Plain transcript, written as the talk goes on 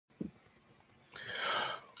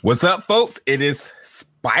What's up, folks? It is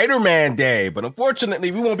Spider-Man Day, but unfortunately,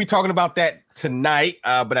 we won't be talking about that tonight.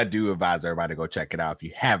 But I do advise everybody to go check it out if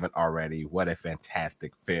you haven't already. What a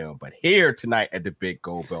fantastic film. But here tonight at the Big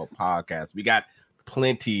Gold Belt Podcast, we got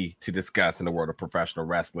plenty to discuss in the world of professional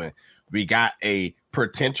wrestling. We got a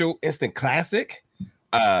potential instant classic.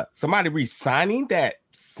 Somebody re-signing that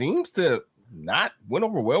seems to not went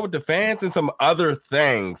over well with the fans and some other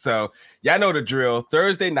things. So y'all know the drill.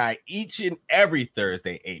 Thursday night, each and every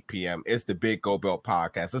Thursday, 8 p.m. It's the Big Gold Belt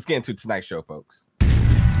Podcast. Let's get into tonight's show, folks.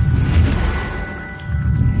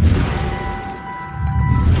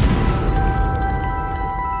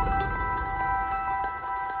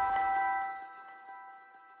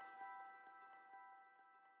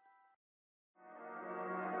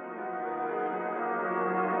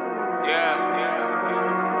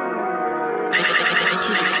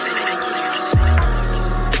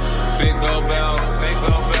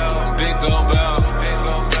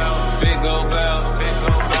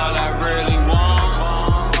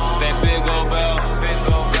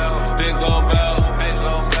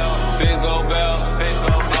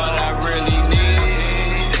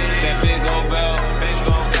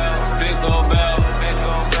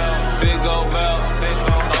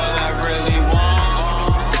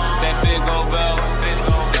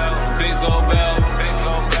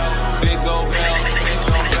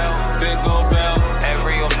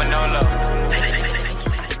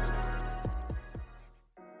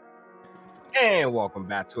 Welcome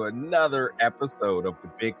back to another episode of the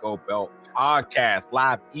Big Gold Belt Podcast,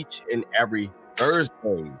 live each and every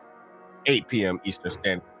Thursdays, 8 p.m. Eastern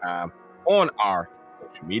Standard Time on our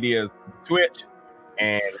social medias, Twitch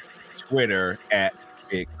and Twitter at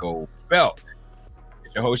Big Gold Belt.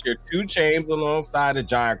 It's your host here, 2 Chains, alongside the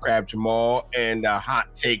Giant Crab Jamal and the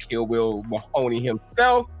Hot Take Hillwheel Mahoney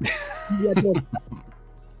himself.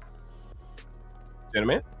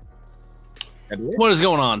 Gentlemen, what is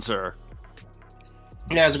going on, sir?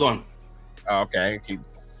 Yeah, how's it going? Okay, keep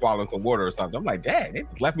swallowing some water or something. I'm like, dang, they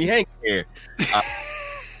just left me hanging here.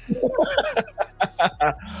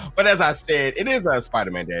 But as I said, it is a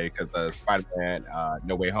Spider-Man Day because Spider-Man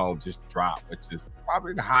No Way Home just dropped, which is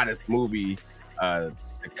probably the hottest movie to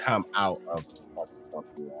come out of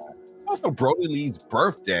 2021. It's also Brody Lee's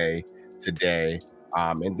birthday today.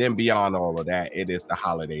 And then beyond all of that, it is the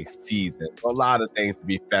holiday season. A lot of things to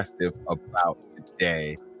be festive about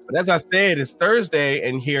today. But as I said, it's Thursday,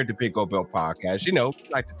 and here at the Big Gold Belt Podcast, we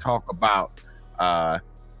like to talk about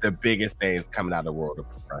the biggest things coming out of the world of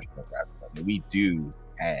professional wrestling. And we do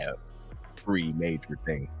have 3 major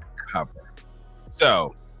things to cover.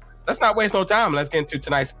 So let's not waste no time. Let's get into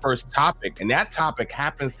tonight's first topic. And that topic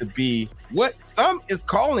happens to be what some is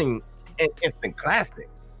calling an instant classic.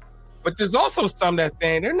 But there's also some that's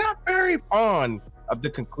saying they're not very fond of the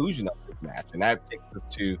conclusion of this match. And that takes us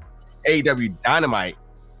to AEW Dynamite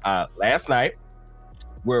last night,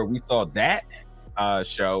 where we saw that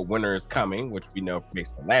show, Winter is Coming, which we know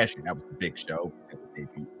based on last year. That was a big show,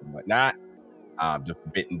 debuts and whatnot. The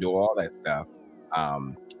Forbidden Door, all that stuff.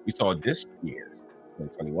 We saw this year's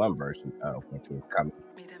 2021 version of Winter is Coming,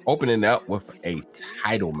 opening up with a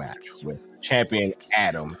title match with champion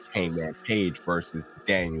Adam Hangman Page versus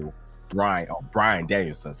Bryan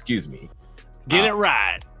Danielson. Excuse me. Get it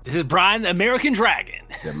right. This is Bryan, the American Dragon.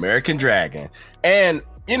 The American Dragon. And,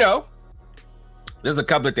 there's a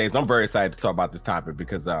couple of things. I'm very excited to talk about this topic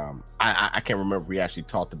because I can't remember if we actually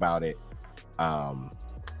talked about it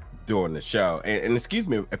during the show. And excuse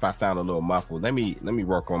me if I sound a little muffled. Let me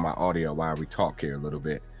work on my audio while we talk here a little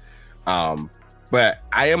bit. But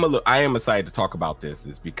I am excited to talk about this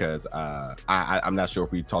is because I'm not sure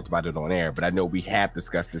if we talked about it on air, but I know we have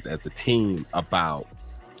discussed this as a team about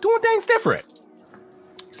doing things different,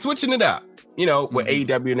 switching it up. With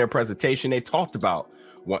AEW in their presentation, they talked about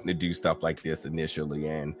wanting to do stuff like this initially,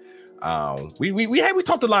 and we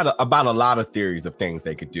talked about a lot of theories of things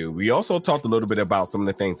they could do. We also talked a little bit about some of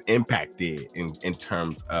the things Impact did in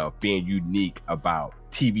terms of being unique about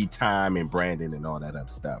TV time and branding and all that other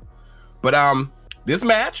stuff. But this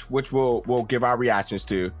match, which we'll give our reactions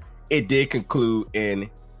to, it did conclude in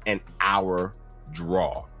an hour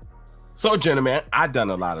draw. So, gentlemen, I've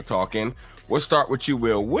done a lot of talking. We'll start with you,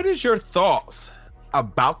 Will. What is your thoughts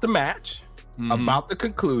about the match, about the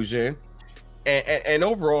conclusion, and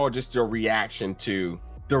overall just your reaction to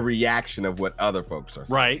the reaction of what other folks are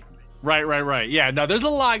saying? Right. Yeah, no, there's a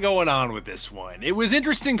lot going on with this one. It was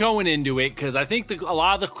interesting going into it because I think a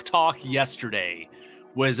lot of the talk yesterday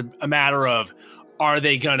was a matter of, Are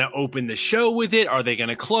they going to open the show with it? Are they going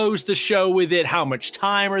to close the show with it? How much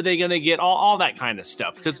time are they going to get? All that kind of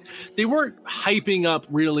stuff. Because they weren't hyping up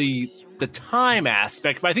really the time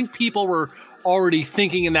aspect, but I think people were already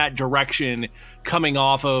thinking in that direction coming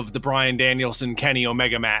off of the Bryan Danielson Kenny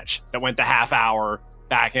Omega match that went the half hour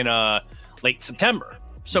back in late September.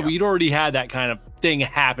 So we'd already had that kind of thing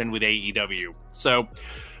happen with AEW. So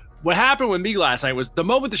what happened with me last night was the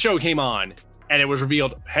moment the show came on, and it was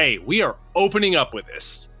revealed, hey, we are opening up with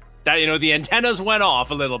this. That, the antennas went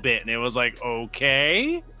off a little bit, and it was like,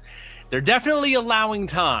 okay. They're definitely allowing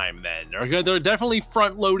time then. They're definitely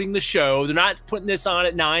front-loading the show. They're not putting this on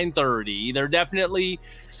at 9:30. They're definitely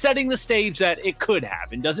setting the stage that it could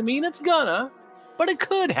happen. Doesn't mean it's gonna, but it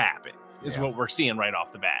could happen, is what we're seeing right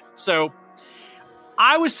off the bat. So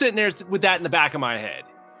I was sitting there with that in the back of my head.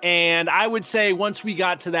 And I would say once we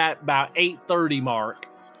got to that about 8:30 mark,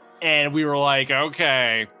 and we were like,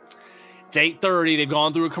 okay, it's 8:30. They've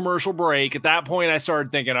gone through a commercial break. At that point, I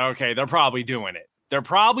started thinking, okay, they're probably doing it. They're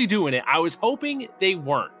probably doing it. I was hoping they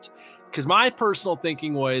weren't, because my personal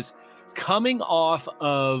thinking was coming off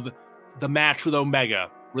of the match with Omega,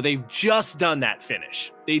 where they've just done that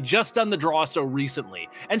finish. They just done the draw so recently,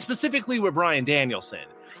 and specifically with Bryan Danielson.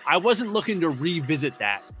 I wasn't looking to revisit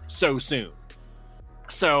that so soon.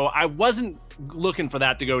 So I wasn't looking for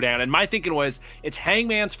that to go down. And my thinking was, it's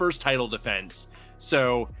Hangman's first title defense.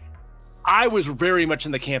 So I was very much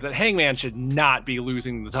in the camp that Hangman should not be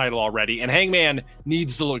losing the title already. And Hangman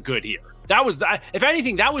needs to look good here. That was, if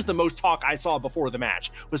anything, that was the most talk I saw before the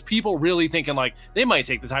match, was people really thinking like they might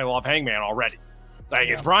take the title off Hangman already. Like,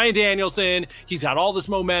 it's Bryan Danielson. He's got all this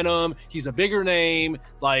momentum. He's a bigger name.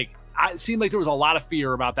 Like, it seemed like there was a lot of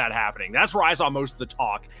fear about that happening. That's where I saw most of the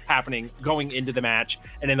talk happening going into the match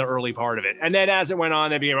and in the early part of it. And then as it went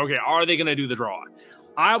on, they became, okay, are they going to do the draw?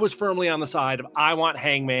 I was firmly on the side of I want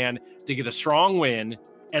Hangman to get a strong win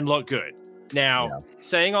and look good. Now,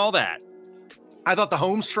 saying all that, I thought the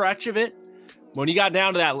home stretch of it, when you got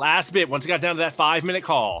down to that last bit, once you got down to that 5-minute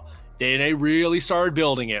call, they really started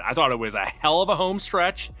building it. I thought it was a hell of a home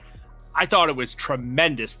stretch. I thought it was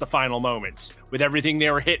tremendous, the final moments, with everything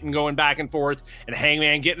they were hitting, going back and forth, and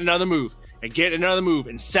Hangman getting another move,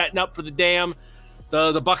 and setting up for the damn,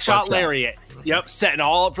 the buckshot lariat. Yep, setting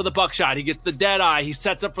all up for the buckshot. He gets the dead eye, he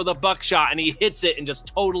sets up for the buckshot, and he hits it and just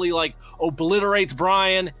totally, like, obliterates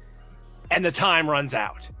Bryan, and the time runs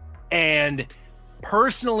out. And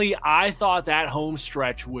personally, I thought that home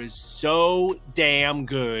stretch was so damn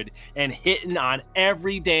good and hitting on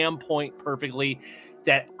every damn point perfectly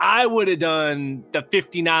that I would have done the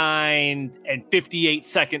 59 and 58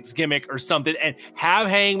 seconds gimmick or something and have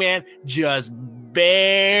Hangman just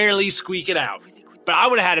barely squeak it out. But I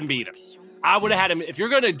would have had him beat him. I would have had him. If you're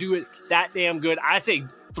going to do it that damn good, I say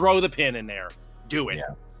throw the pin in there. Do it.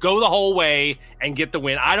 Yeah. Go the whole way and get the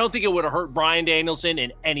win. I don't think it would have hurt Bryan Danielson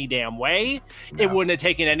in any damn way. No. It wouldn't have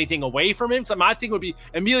taken anything away from him. So my thing would be,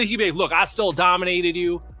 immediately he'd be like, look, I still dominated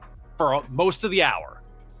you for most of the hour.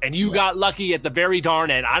 And you got lucky at the very darn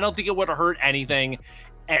end. I don't think it would have hurt anything.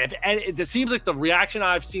 And it seems like the reaction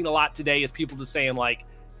I've seen a lot today is people just saying, like,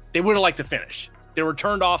 they would have liked to finish. They were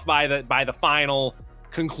turned off by the final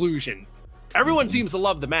conclusion. Everyone seems to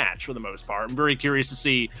love the match for the most part. I'm very curious to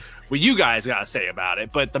see what you guys got to say about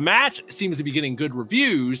it. But the match seems to be getting good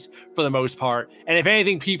reviews for the most part. And if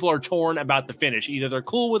anything, people are torn about the finish. Either they're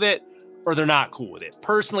cool with it or they're not cool with it.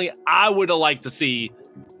 Personally, I would have liked to see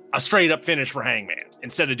a straight up finish for Hangman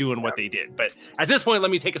instead of doing what they did. But at this point,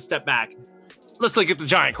 let me take a step back. Let's look at the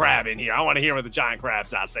Giant Crab in here. I want to hear what the Giant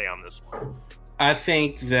Crab's got to say on this one. I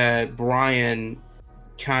think that Bryan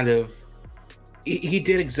kind of, he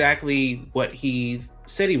did exactly what he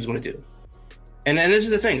said he was going to do. And this is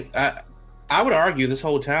the thing. I would argue this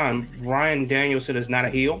whole time, Bryan Danielson is not a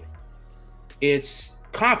heel. It's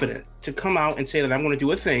confident to come out and say that I'm going to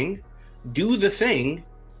do a thing, do the thing,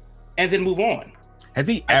 and then move on. Has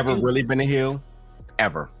he ever really been a heel?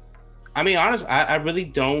 Ever? I mean, honestly, I really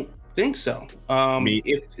don't think so.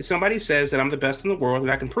 If somebody says that I'm the best in the world and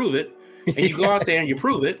I can prove it, and you go out there and you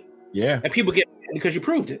prove it, and people get mad because you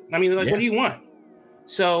proved it. I mean, like, what do you want?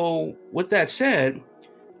 So, with that said,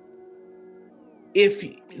 if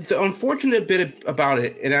the unfortunate bit about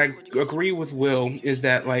it, and I agree with Will, is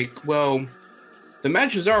that, like, well, the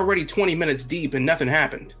match is already 20 minutes deep and nothing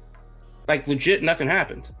happened. Like, legit, nothing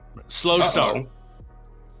happened. Slow start.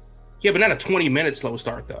 Yeah, but not a 20-minute slow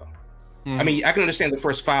start, though. I mean, I can understand the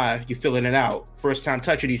first 5, you filling it out, first time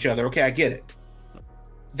touching each other. Okay, I get it.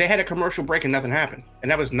 They had a commercial break and nothing happened. And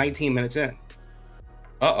that was 19 minutes in.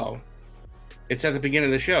 It's at the beginning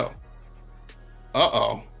of the show.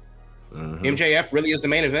 MJF really is the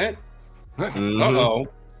main event?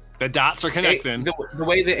 The dots are connecting. The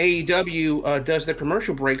way the AEW does the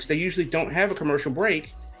commercial breaks, they usually don't have a commercial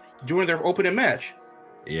break during their opening match.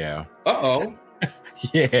 Yeah. Uh-oh.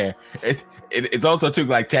 Yeah. It's also too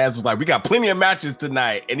like Taz was like, we got plenty of matches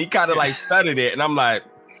tonight, and he kind of like studied it, and I'm like,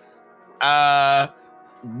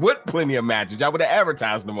 what plenty of matches? I would have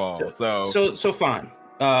advertised them all. So fine.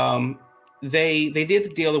 They did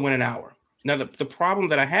the deal to win an hour. Now the problem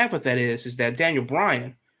that I have with that is that Daniel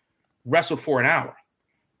Bryan wrestled for an hour.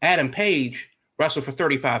 Adam Page wrestled for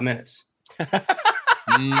 35 minutes.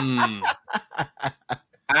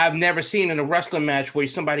 I've never seen in a wrestling match where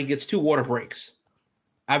somebody gets 2 water breaks.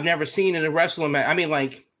 I've never seen in a wrestling match. I mean,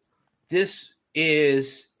 like,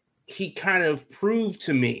 he kind of proved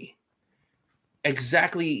to me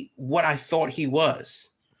exactly what I thought he was.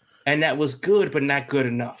 And that was good, but not good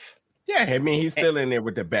enough. Yeah, I mean, he's still in there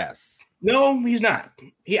with the best. No, he's not.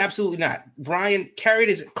 He absolutely not. Bryan carried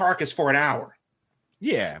his carcass for an hour.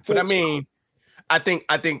 Yeah, but I mean, I think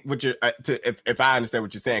what you're if I understand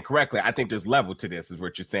what you're saying correctly, I think there's level to this, is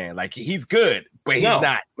what you're saying. Like, he's good, but he's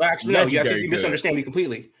not. Actually, no. I think you misunderstand me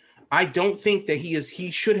completely. I don't think that he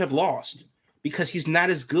should have lost because he's not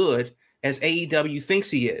as good as AEW thinks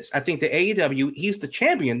he is. I think the AEW, he's the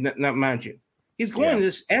champion, not mind you. He's going to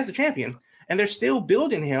this as the champion, and they're still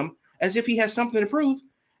building him as if he has something to prove,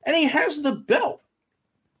 and he has the belt.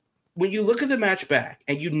 When you look at the match back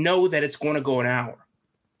and you know that it's going to go an hour,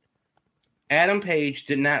 Adam Page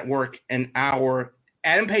did not work an hour.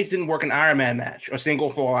 Adam Page didn't work an Iron Man match or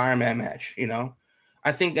single fall Iron Man match, you know?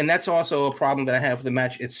 I think, and that's also a problem that I have with the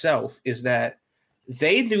match itself, is that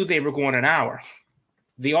they knew they were going an hour.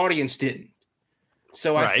 The audience didn't.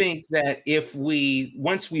 So I think that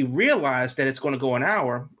once we realized that it's going to go an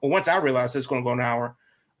hour, or once I realized that it's going to go an hour,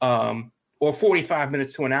 or 45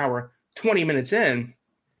 minutes to an hour, 20 minutes in,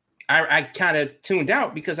 I kind of tuned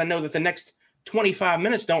out because I know that the next 25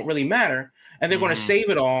 minutes don't really matter. And they're going to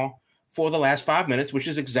save it all for the last 5 minutes, which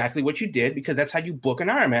is exactly what you did, because that's how you book an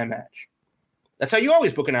Iron Man match. That's how you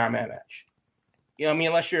always book an Iron Man match. You know what I mean?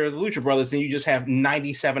 Unless you're the Lucha Brothers, then you just have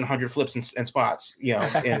 9,700 flips and spots, you know,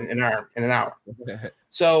 in an hour.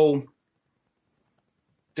 So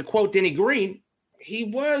to quote Denny Green, he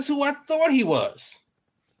was who I thought he was.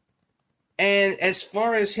 And as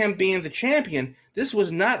far as him being the champion, this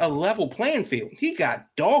was not a level playing field. He got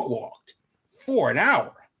dog walked for an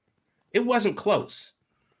hour. It wasn't close.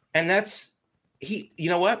 And you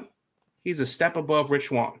know what? He's a step above Rich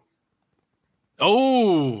Swann.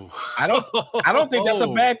 Oh, I don't think that's a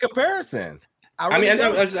bad comparison.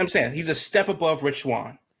 I'm saying he's a step above Rich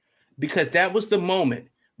Swann, because that was the moment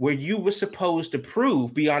where you were supposed to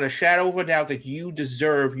prove beyond a shadow of a doubt that you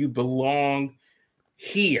belong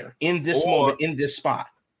here in this moment, in this spot.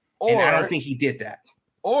 And I don't think he did that.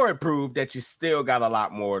 Or it proved that you still got a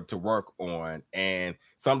lot more to work on, and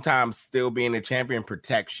sometimes still being a champion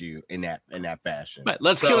protects you in that fashion. But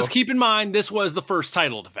let's keep in mind this was the first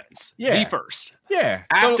title defense. Yeah. The first. Yeah.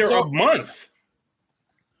 After a month.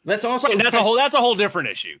 That's also that's a whole different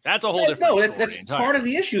issue. That's a whole different No, that's part of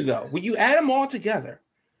the issue though. When you add them all together,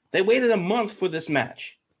 they waited a month for this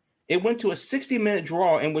match. It went to a 60-minute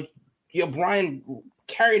draw in which Bryan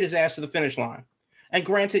carried his ass to the finish line. And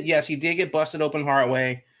granted, yes, he did get busted open hard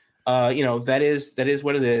way. That is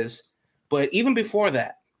what it is. But even before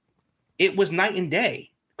that, it was night and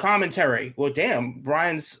day. Commentary. Well, damn,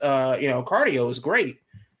 Bryan's cardio is great.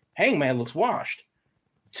 Hangman looks washed.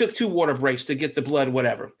 Took 2 water breaks to get the blood,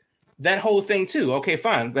 whatever. That whole thing too. Okay,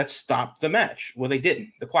 fine. Let's stop the match. Well, they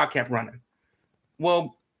didn't. The clock kept running.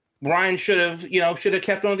 Well, Bryan should have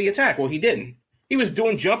kept on the attack. Well, he didn't. He was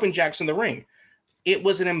doing jumping jacks in the ring. It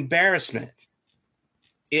was an embarrassment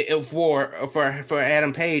for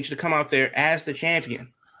Adam Page to come out there as the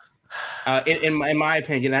champion. In my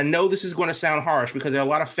opinion, I know this is going to sound harsh because there are a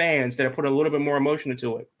lot of fans that have put a little bit more emotion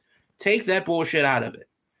into it. Take that bullshit out of it.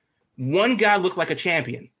 One guy looked like a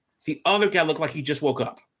champion. The other guy looked like he just woke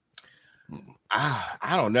up.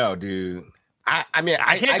 I don't know, dude. I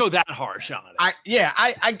can't go that harsh on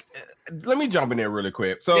it. Let me jump in there really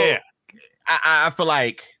quick. So yeah. I feel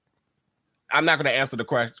like I'm not going to answer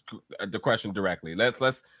the question directly.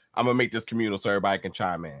 I'm gonna make this communal so everybody can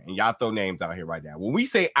chime in, and y'all throw names out here right now. When we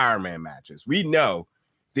say Iron Man matches, we know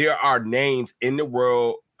there are names in the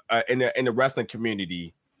world, in the wrestling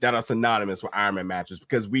community, that are synonymous with Iron Man matches,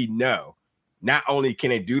 because we know not only can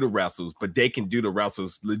they do the wrestles, but they can do the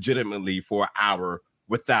wrestles legitimately for an hour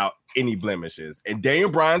without any blemishes. And Daniel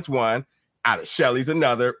Bryan's one, Out of Shelley's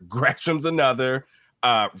another, Gresham's another,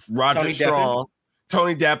 Roger Strong,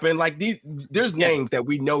 Tony Deppen. Like there's names that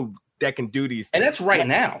we know that can do these things. And that's right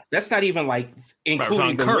now. That's not even like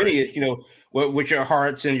including the lineage, with your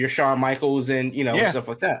Harts and your Shawn Michaels and stuff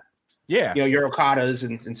like that. Yeah. Your Okadas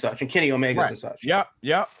and such, and Kenny Omegas and such. Yep.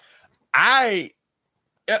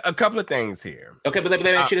 A couple of things here. Okay, but let me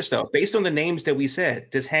ask you this though. Based on the names that we said,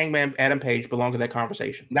 does Hangman Adam Page belong in that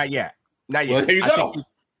conversation? Not yet. Well, there you go.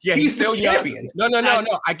 He's still champion. No.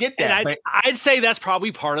 I get that. I'd say that's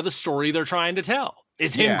probably part of the story they're trying to tell.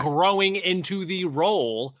 Is him growing into the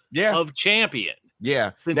role of champion.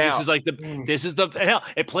 Yeah. This is hell.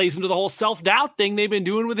 It plays into the whole self-doubt thing they've been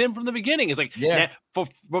doing with him from the beginning. It's like, for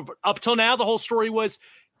up till now, the whole story was,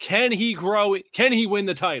 can he grow? Can he win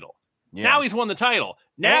the title? Yeah. Now he's won the title.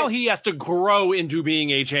 Now he has to grow into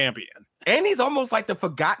being a champion. And he's almost like the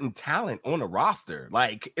forgotten talent on the roster.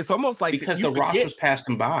 Like, it's almost like because the roster's passed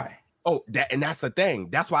him by. Oh, that's the thing.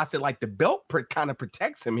 That's why I said like the belt kind of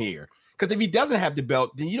protects him here. Because if he doesn't have the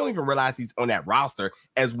belt, then you don't even realize he's on that roster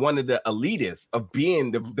as one of the elitists of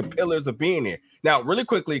being the pillars of being here. Now, really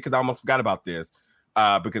quickly, because I almost forgot about this,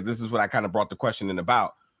 because this is what I kind of brought the question in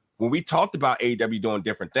about. When we talked about AEW doing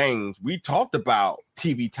different things, we talked about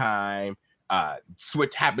TV time,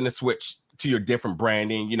 having to switch to your different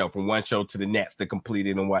branding, from one show to the next to complete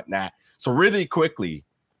it and whatnot. So really quickly,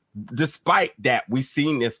 despite that, we've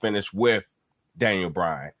seen this finish with Daniel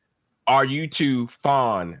Bryan. Are you too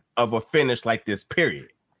fond of a finish like this, period,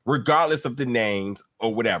 regardless of the names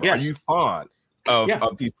or whatever? Yes. Are you fond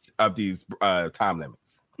of these time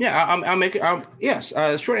limits? Yeah, I'll make it. Yes.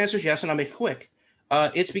 Short answer is yes, and I'll make it quick.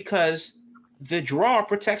 It's because the draw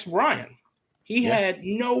protects Bryan. He had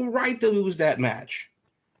no right to lose that match.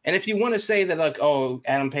 And if you want to say that, like, oh,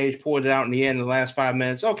 Adam Page pulled it out in the end in the last 5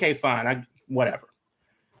 minutes, okay, fine, whatever.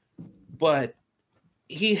 But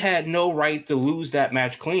he had no right to lose that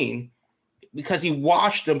match clean because he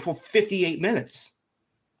watched them for 58 minutes.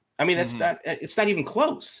 I mean, it's not even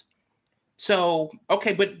close. So,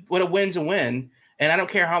 okay, but a win's a win. And I don't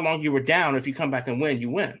care how long you were down. If you come back and win, you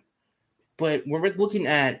win. But we're looking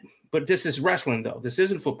at, but this is wrestling, though. This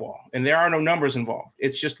isn't football. And there are no numbers involved.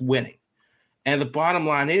 It's just winning. And the bottom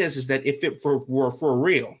line is that if it were for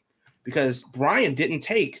real, because Bryan didn't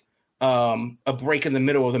take a break in the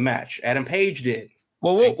middle of the match. Adam Page did.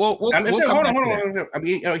 Well, hold on. I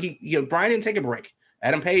mean, Bryan didn't take a break.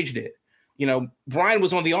 Adam Page did. Bryan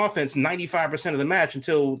was on the offense 95% of the match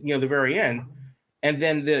until the very end, and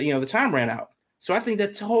then the time ran out. So I think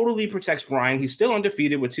that totally protects Bryan. He's still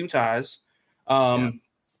undefeated with 2 ties, and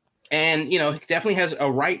he definitely has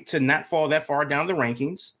a right to not fall that far down the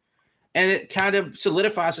rankings. And it kind of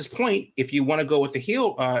solidifies his point if you want to go with the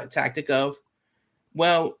heel tactic of,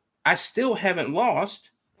 well, I still haven't lost,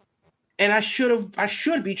 and I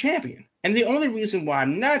should be champion. And the only reason why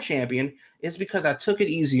I'm not champion is because I took it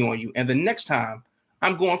easy on you. And the next time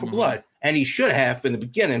I'm going for blood. And he should have in the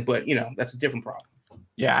beginning, but that's a different problem.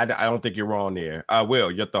 Yeah, I don't think you're wrong there.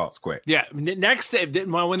 Will, your thoughts quick. Yeah. Next,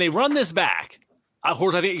 when they run this back, of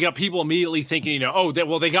course, I think you got people immediately thinking,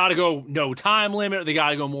 they got to go no time limit, or they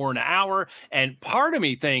got to go more than an hour. And part of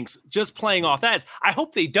me thinks, just playing off that, is I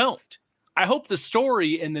hope they don't. I hope the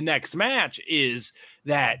story in the next match is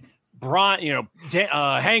that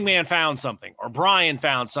Hangman found something, or Bryan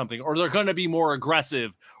found something, or they're going to be more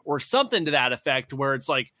aggressive, or something to that effect, where it's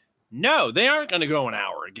like, no, they aren't going to go an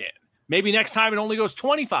hour again. Maybe next time it only goes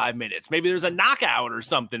 25 minutes. Maybe there's a knockout or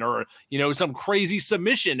something, or, some crazy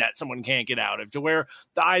submission that someone can't get out of, to where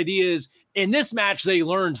the idea is in this match, they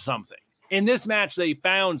learned something. In this match, they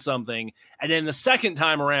found something. And then the second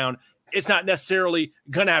time around, it's not necessarily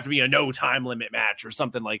going to have to be a no time limit match or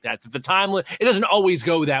something like that. The time limit, it doesn't always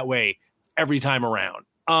go that way every time around.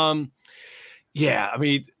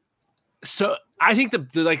 So I think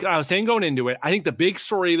like I was saying going into it, I think the big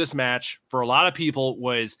story of this match for a lot of people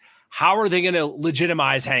was, how are they going to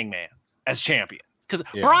legitimize Hangman as champion? Because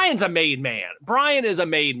Bryan's a made man. Bryan is a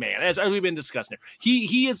made man, as we've been discussing here.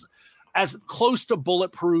 He is as close to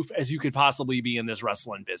bulletproof as you could possibly be in this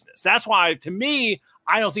wrestling business. That's why, to me,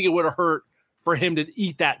 I don't think it would have hurt for him to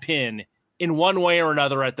eat that pin in one way or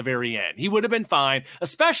another at the very end. He would have been fine,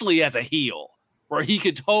 especially as a heel, where he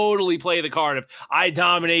could totally play the card of, I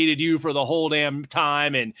dominated you for the whole damn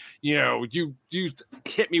time, and you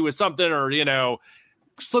hit me with something, or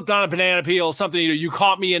slipped on a banana peel, something, you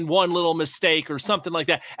caught me in one little mistake or something like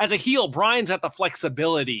that. As a heel, Bryan's got the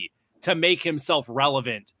flexibility to make himself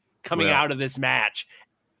relevant coming out of this match.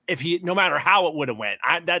 No matter how it would have went,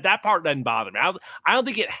 that part doesn't bother me. I don't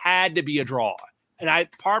think it had to be a draw. And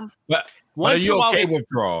but are you okay with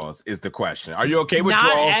draws is the question. Are you okay with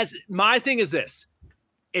draws? My thing is this.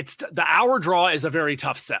 It's the hour draw is a very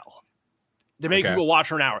tough sell to make people watch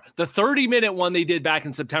for an hour. The 30-minute one they did back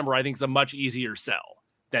in September, I think, is a much easier sell.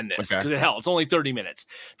 than this Okay. because hell, it's only 30 minutes.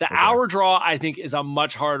 The hour draw, I think, is a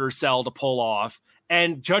much harder sell to pull off.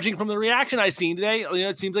 And judging from the reaction I've seen today,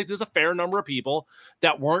 it seems like there's a fair number of people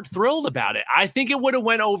that weren't thrilled about it. I think it would have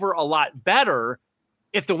went over a lot better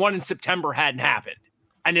if the one in September hadn't happened.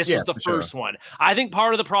 And this was the first one. I think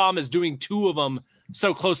part of the problem is doing two of them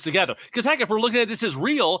so close together. Because heck, if we're looking at this as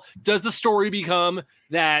real, does the story become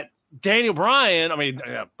that Bryan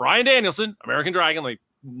Danielson, American Dragon, like,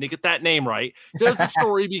 get that name right. Does the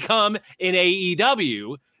story become in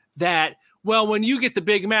AEW that, well, when you get the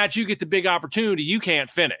big match, you get the big opportunity, you can't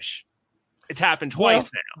finish? It's happened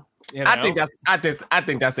twice now. You know? I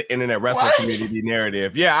think that's the internet wrestling community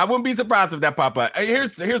narrative. Yeah, I wouldn't be surprised if that pop up.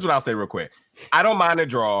 Here's what I'll say real quick. I don't mind a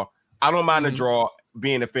draw. I don't mind a draw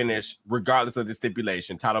being a finish, regardless of the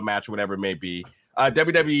stipulation, title match, whatever it may be.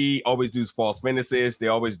 WWE always does false finishes. They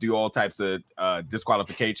always do all types of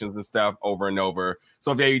disqualifications and stuff over and over.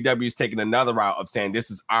 So if AEW is taking another route of saying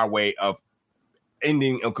this is our way of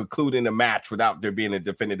ending and concluding a match without there being a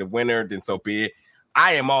definitive winner, then so be it.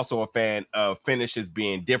 I am also a fan of finishes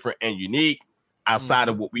being different and unique outside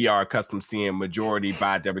of what we are accustomed to seeing majority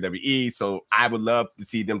by WWE. So I would love to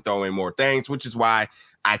see them throw in more things, which is why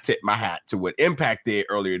I tip my hat to what Impact did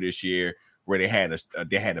earlier this year, where they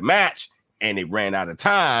had a match and it ran out of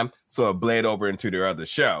time, so it bled over into their other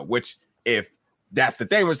show. Which, if that's the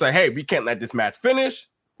thing, we're saying, hey, we can't let this match finish.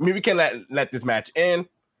 I mean, we can't let this match end.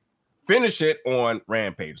 Finish it on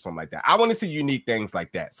Rampage or something like that. I want to see unique things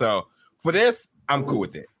like that. So for this, I'm cool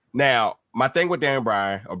with it. Now, my thing with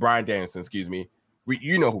Bryan Danielson, excuse me,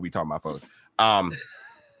 you know who we talking about, folks.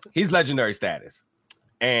 He's legendary status,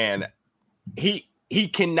 and he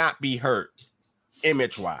cannot be hurt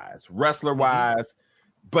image-wise, wrestler-wise,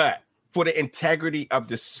 but for the integrity of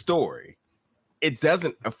the story, it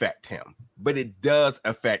doesn't affect him, but it does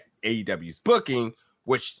affect AEW's booking,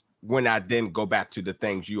 which when I then go back to the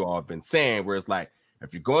things you all have been saying, where it's like,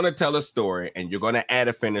 if you're going to tell a story and you're going to add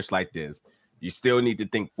a finish like this, you still need to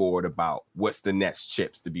think forward about what's the next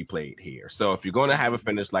chips to be played here. So if you're going to have a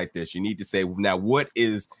finish like this, you need to say, now, what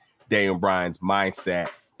is Daniel Bryan's mindset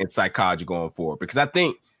and psychology going forward? Because I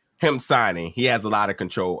think him signing, he has a lot of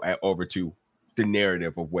control over to the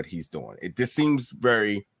narrative of what he's doing. It just seems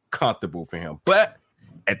very comfortable for him. But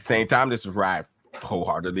at the same time, this is where I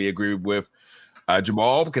wholeheartedly agree with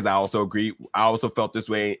Jamal, because I also felt this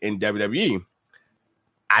way in WWE.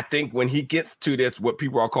 I think when he gets to this, what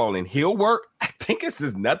people are calling heel work, I think this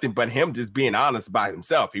is nothing but him just being honest about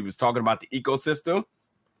himself. He was talking about the ecosystem.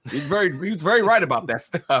 He was very right about that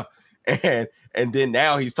stuff. And then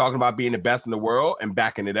now he's talking about being the best in the world and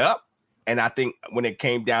backing it up. And I think when it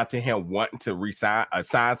came down to him wanting to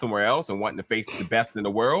sign somewhere else and wanting to face the best in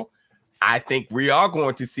the world, I think we are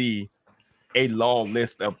going to see a long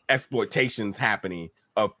list of exploitations happening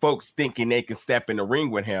of folks thinking they can step in the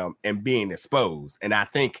ring with him and being exposed. And I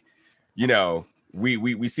think,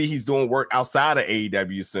 we see he's doing work outside of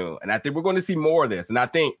AEW soon. And I think we're going to see more of this. And I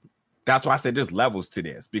think that's why I said there's levels to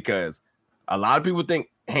this, because a lot of people think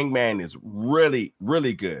Hangman is really,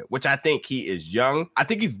 really good, which I think he is young. I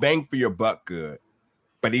think he's bang for your buck good,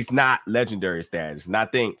 but he's not legendary status. And I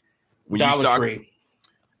think when you start,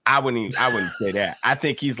 I wouldn't say that. I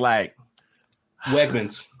think he's like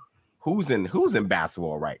Wegmans. Who's in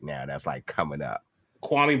basketball right now that's like coming up?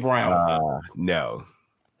 Kwame Brown. No.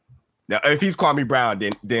 Now, if he's Kwame Brown,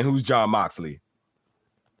 then who's John Moxley?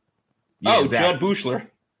 Yeah, Judd Buechler.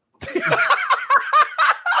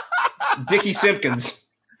 Dickie Simpkins.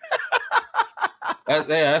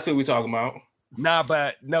 That's what we're talking about. Nah,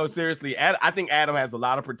 but no, seriously. I think Adam has a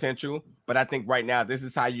lot of potential, but I think right now this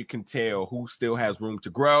is how you can tell who still has room to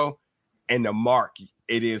grow and the mark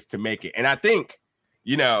it is to make it. And I think,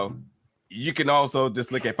 you can also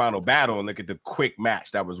just look at Final Battle and look at the quick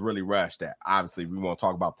match that was really rushed that obviously we won't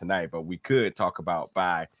talk about tonight, but we could talk about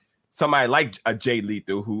by somebody like a Jay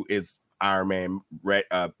Lethal, who is Iron Man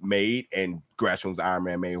made, and Gresham's Iron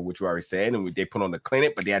Man made, which we already said, and they put on the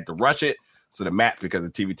clinic, but they had to rush it. So the match, because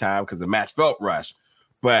of TV time, because the match felt rushed.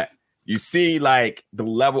 But you see like the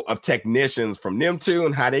level of technicians from them two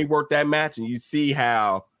and how they work that match, and you see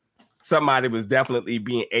how somebody was definitely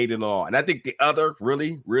being aided on. And I think the other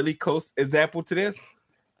really, really close example to this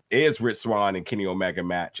is Rich Swann and Kenny Omega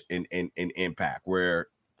match in Impact, where,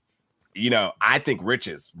 I think Rich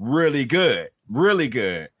is really good.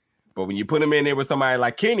 But when you put him in there with somebody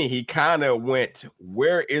like Kenny, he kind of went,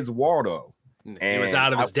 where is Waldo? And he was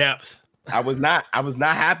out of his depth. I was not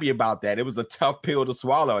happy about that. It was a tough pill to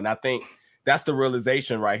swallow. And I think that's the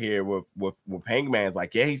realization right here with Hangman's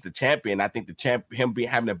like, yeah, he's the champion. I think him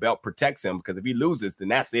having a belt protects him, because if he loses, then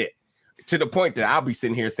that's it. To the point that I'll be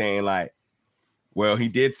sitting here saying like, Well, he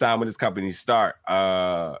did sign with his company Start.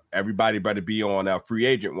 Everybody better be on a free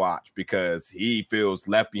agent watch because he feels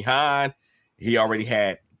left behind. He already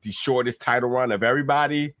had the shortest title run of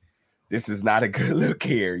everybody. This is not a good look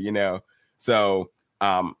here, you know. So,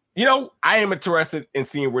 I am interested in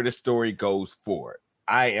seeing where the story goes forward.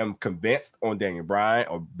 I am convinced on Daniel Bryan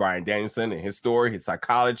or Bryan Danielson and his story, his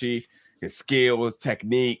psychology, his skills,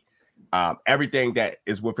 technique, everything that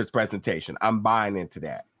is with his presentation. I'm buying into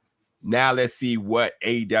that. Now let's see what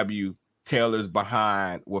AEW tailors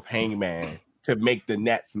behind with Hangman to make the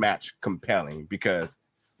next match compelling. Because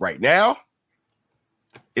right now,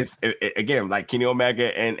 it's again like Kenny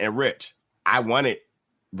Omega and Rich. I wanted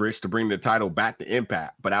Rich to bring the title back to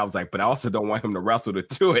Impact, but I was like, but I also don't want him to wrestle to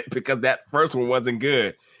do it because that first one wasn't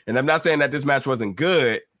good. And I'm not saying that this match wasn't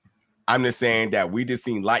good. I'm just saying that we just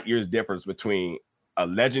seen light years difference between a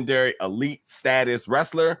legendary elite status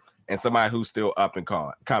wrestler and somebody who's still up and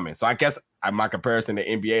coming. So I guess my comparison to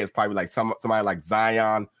NBA is probably like somebody like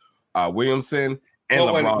Zion Williamson and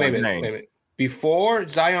LeBron wait a minute. Before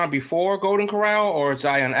Zion, before Golden Corral, or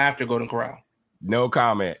Zion after Golden Corral? No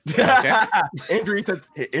comment. Okay.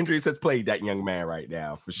 Injuries has played that young man right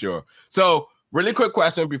now for sure. So really quick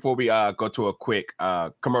question before we go to a quick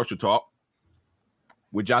commercial talk.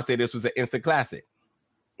 Would y'all say this was an instant classic?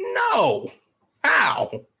 No.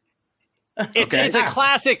 How? It's a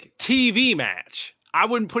classic TV match. I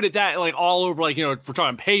wouldn't put it that like all over, like, if we're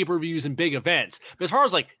talking pay-per-views and big events. But as far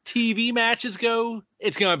as like TV matches go,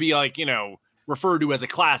 it's going to be like, referred to as a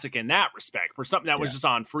classic in that respect for something that was just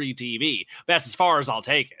on free TV. But that's as far as I'll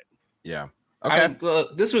take it. Yeah. Okay.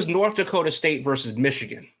 This was North Dakota State versus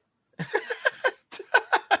Michigan.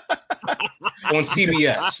 On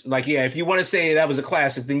CBS. Like, yeah, if you want to say that was a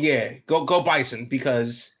classic, then yeah, go Bison,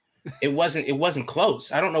 because it wasn't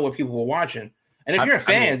close. I don't know what people were watching. And if you're a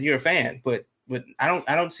fan, you're a fan. But I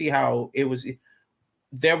don't see how it was.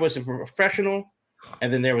 There was a professional,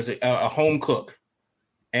 and then there was a home cook,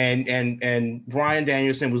 and Bryan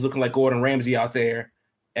Danielson was looking like Gordon Ramsay out there,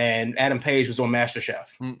 and Adam Page was on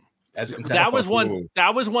MasterChef. That was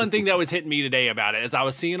one thing that was hitting me today about it, as I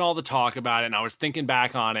was seeing all the talk about it, and I was thinking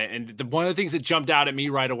back on it, and one of the things that jumped out at me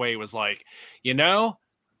right away was like,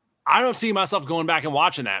 I don't see myself going back and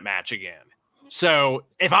watching that match again. So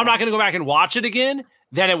if I'm not going to go back and watch it again,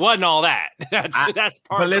 then it wasn't all that. That's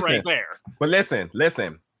part of it right there. But listen.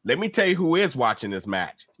 Let me tell you who is watching this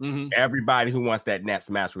match. Mm-hmm. Everybody who wants that next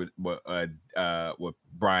match with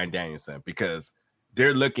Bryan Danielson, because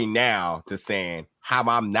they're looking now to saying how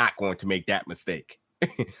I'm not going to make that mistake.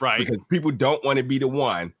 Right. Because people don't want to be the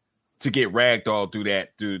one to get ragdolled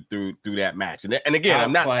through that match. And again,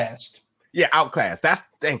 I'm not outclassed. Yeah, outclassed.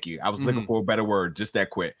 Thank you. I was looking for a better word just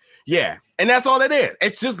that quick. Yeah. And that's all it is.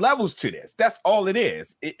 It's just levels to this. That's all it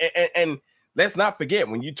is. And let's not forget,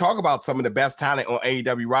 when you talk about some of the best talent on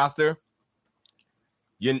AEW roster,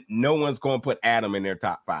 no one's going to put Adam in their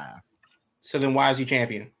top 5. So then why is he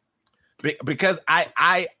champion? Because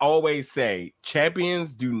I always say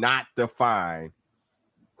champions do not define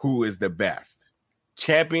who is the best.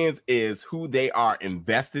 Champions is who they are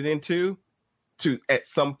invested into to at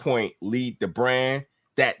some point lead the brand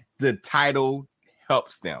that the title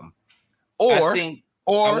helps them. Or I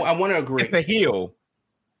want to agree. It's the heel.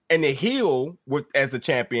 And the heel as a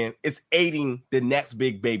champion is aiding the next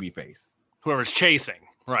big baby face. Whoever's chasing.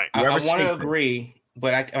 Right. I want to agree,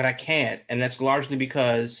 but I can't. And that's largely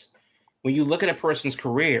because when you look at a person's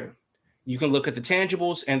career, you can look at the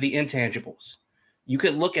tangibles and the intangibles. You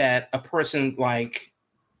could look at a person like,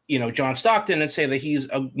 John Stockton and say that he's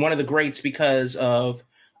one of the greats because of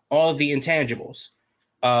all of the intangibles.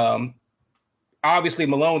 Obviously,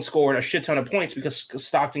 Malone scored a shit ton of points because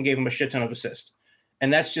Stockton gave him a shit ton of assists.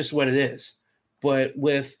 And that's just what it is. But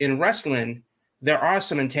in wrestling, there are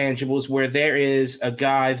some intangibles where there is a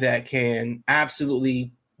guy that can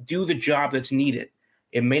absolutely do the job that's needed.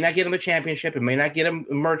 It may not get him a championship. It may not get him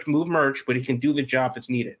merch, but he can do the job that's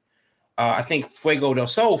needed. I think Fuego del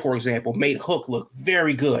Sol, for example, made Hook look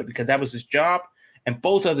very good because that was his job, and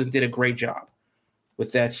both of them did a great job.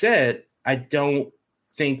 With that said, I don't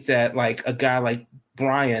think that like a guy like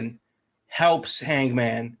Bryan helps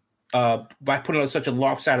Hangman by putting on such a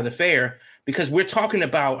lopsided affair, because we're talking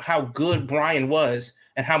about how good Bryan was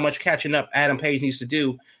and how much catching up Adam Page needs to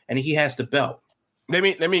do, and he has the belt. Let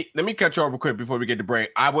me cut you off real quick before we get to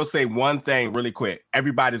break. I will say one thing really quick.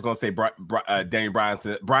 Everybody's gonna say Bryan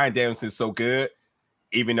Danielson is so good,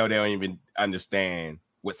 even though they don't even understand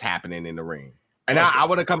what's happening in the ring. And I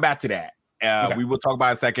want to come back to that. Okay. We will talk about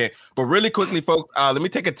it in a second. But really quickly, folks, let me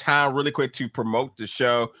take a time really quick to promote the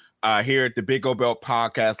show here at the Big O Belt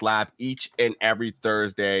Podcast Live each and every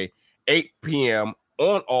Thursday, 8 p.m.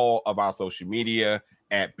 on all of our social media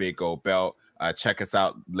at Big Gold Belt. Check us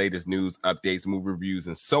out, latest news, updates, movie reviews,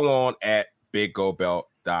 and so on at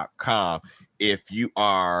BigGoldBelt.com. If you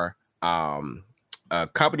are a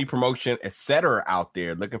company promotion, etc. out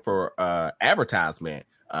there looking for advertisement,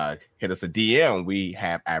 hit us a DM. We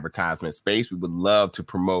have advertisement space. We would love to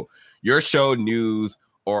promote your show, news,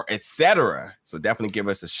 or etc. So definitely give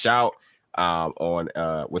us a shout on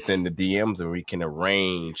within the DMs, and we can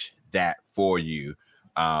arrange that for you.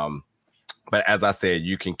 But as I said,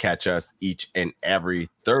 you can catch us each and every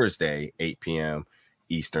Thursday, 8 p.m.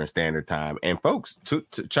 Eastern Standard Time. And folks, to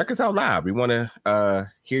check us out live. We want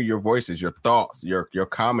to hear your voices, your thoughts, your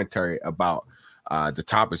commentary about the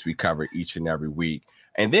topics we cover each and every week.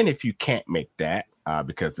 And then if you can't make that,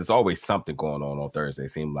 because there's always something going on Thursday,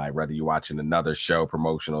 seems like, whether you're watching another show,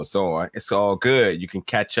 promotional, so on, it's all good. You can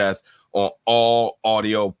catch us on all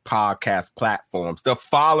audio podcast platforms the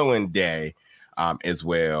following day as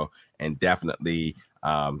well. And definitely,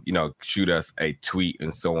 shoot us a tweet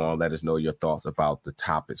and so on. Let us know your thoughts about the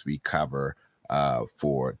topics we cover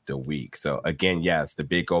for the week. So again, yes, the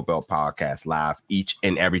Big Gold Belt podcast live each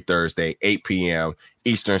and every Thursday, 8 p.m.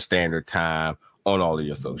 Eastern Standard Time on all of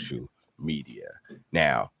your social media.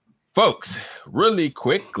 Now, folks, really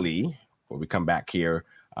quickly, before we come back here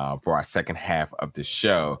for our second half of the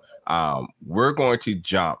show, we're going to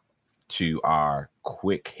jump to our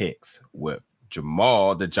quick hits with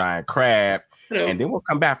Jamal, the Giant Crab. Hello. And then we'll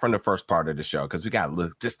come back from the first part of the show because we got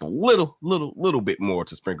just a little bit more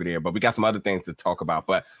to sprinkle there, but we got some other things to talk about.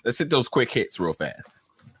 But let's hit those quick hits real fast.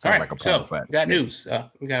 All right, we got news.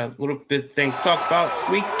 We got a little bit thing to talk about this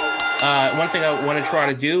week. One thing I want to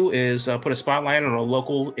try to do is put a spotlight on a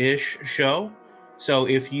local-ish show. So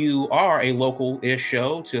if you are a local-ish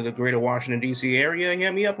show to the greater Washington, D.C. area,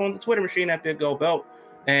 hit me up on the Twitter machine at Big Gold Belt.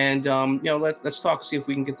 And, let's talk, see if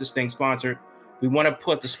we can get this thing sponsored. We want to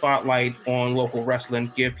put the spotlight on local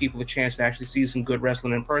wrestling, give people a chance to actually see some good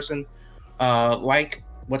wrestling in person, like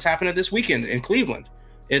what's happening this weekend in Cleveland.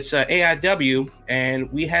 It's AIW,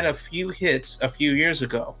 and we had a few hits a few years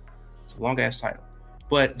ago. It's a long-ass title.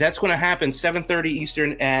 But that's going to happen 7:30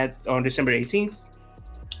 Eastern on December 18th.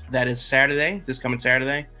 That is Saturday, this coming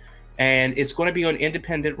Saturday. And it's going to be on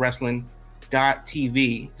Independent Wrestling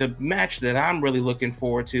TV. The match that I'm really looking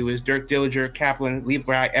forward to is Dirk Dillinger, Kaplan,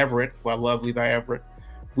 Levi Everett. Well, I love Levi Everett.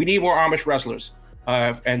 We need more Amish wrestlers,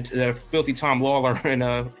 and Filthy Tom Lawler in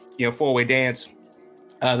a four-way dance.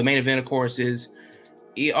 The main event, of course, is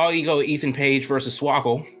All Ego Ethan Page versus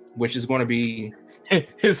Swoggle, which is going to be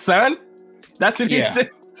his son. That's what he did.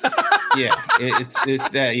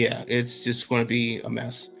 It's just going to be a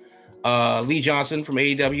mess. Lee Johnson from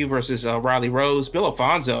AEW versus Riley Rose. Bill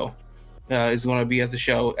Alfonso is going to be at the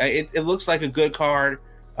show. It looks like a good card.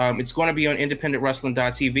 It's going to be on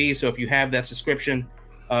independentwrestling.tv. So if you have that subscription,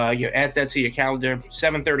 you add that to your calendar.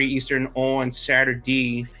 7:30 Eastern on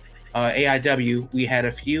Saturday. AIW, we had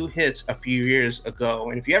a few hits a few years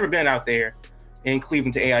ago. And if you've ever been out there in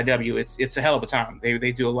Cleveland to AIW, it's a hell of a time.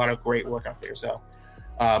 They do a lot of great work out there. So,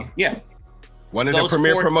 one of the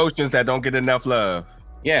premier promotions that don't get enough love.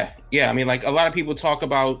 Yeah. I mean, like, a lot of people talk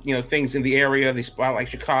about, things in the area. They spotlight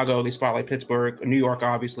Chicago, they spotlight Pittsburgh, New York,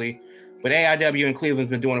 obviously. But AIW in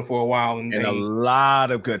Cleveland's been doing it for a while. And a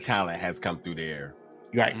lot of good talent has come through there.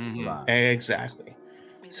 Right. Mm-hmm. Exactly.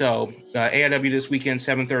 So, AIW this weekend,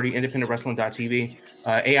 7:30, independentwrestling.tv.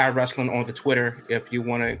 AI Wrestling on the Twitter if you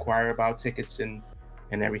want to inquire about tickets and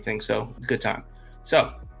everything. So, good time.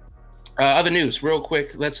 So, other news, real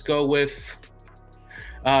quick. Let's go with...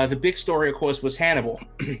 the big story, of course, was Hannibal,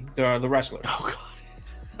 the wrestler. Oh,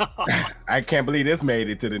 God. I can't believe this made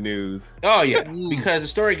it to the news. Oh, yeah, because the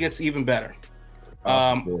story gets even better.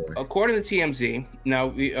 According to TMZ, now,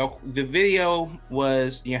 the video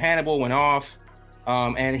was, Hannibal went off,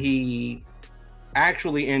 and he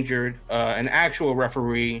actually injured an actual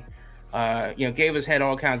referee, gave his head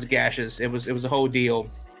all kinds of gashes. It was a whole deal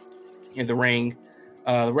in the ring.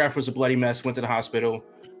 The ref was a bloody mess, went to the hospital.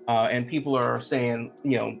 And people are saying,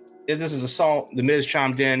 if this is assault. The Miz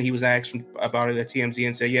chimed in. He was asked about it at TMZ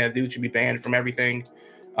and said, yeah, dude should be banned from everything.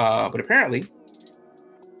 But apparently,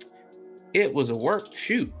 it was a work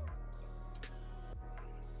shoot.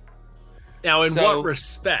 Now, in what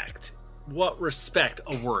respect? What respect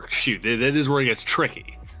a work shoot? That is where it gets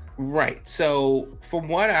tricky. Right. So, from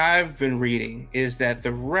what I've been reading, is that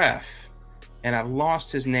the ref, and I've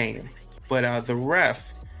lost his name, but the ref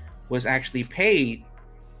was actually paid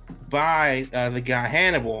by the guy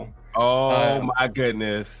Hannibal. Oh my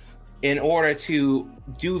goodness! In order to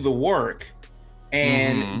do the work,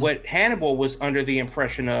 and what Hannibal was under the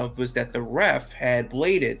impression of was that the ref had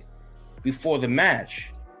bladed before the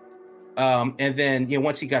match, And then,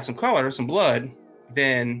 once he got some color, some blood,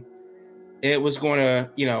 then it was going to,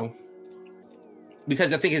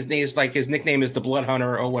 because I think his nickname is the Blood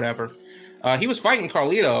Hunter or whatever. He was fighting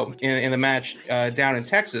Carlito in the match down in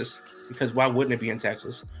Texas, because why wouldn't it be in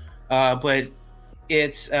Texas? But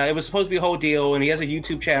it was supposed to be a whole deal, and he has a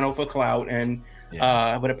YouTube channel for clout, and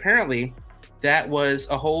but apparently that was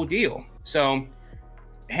a whole deal. So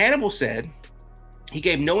Hannibal said he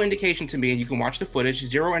gave no indication to me, and you can watch the footage,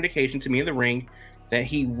 zero indication to me in the ring that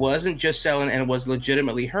he wasn't just selling and was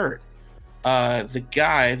legitimately hurt.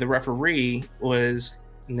 The referee was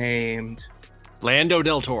named Lando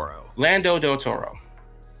Del Toro.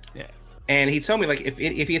 Yeah. And he told me, like, if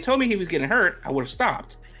he had told me he was getting hurt, I would have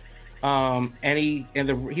stopped. And he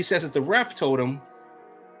says that the ref told him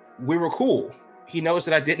we were cool. He knows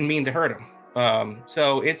that I didn't mean to hurt him.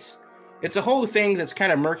 So it's a whole thing that's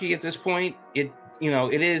kind of murky at this point. It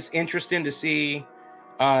is interesting to see,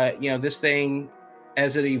 this thing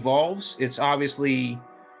as it evolves. It's obviously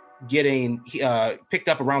getting picked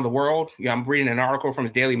up around the world. I'm reading an article from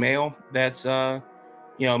the Daily Mail that's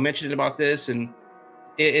mentioning about this, and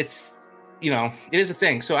it is a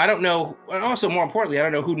thing. So I don't know. And also, more importantly, I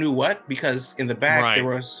don't know who knew what, because in the back there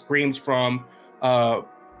were screams from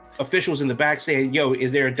officials in the back saying, "Yo,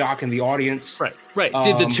 is there a doc in the audience?" Right.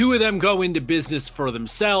 Did the two of them go into business for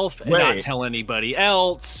themselves and not tell anybody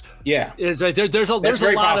else? Yeah. It's like there's a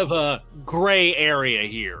lot of a gray area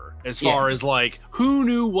here as far as like who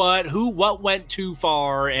knew what went too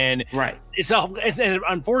far, and and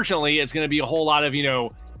unfortunately it's going to be a whole lot of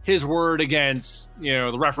his word against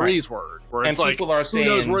the referee's word, where it's like people are saying, who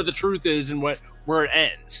knows where the truth is and where it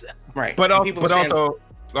ends. Right. But also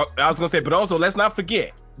let's not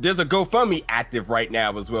forget, there's a GoFundMe active right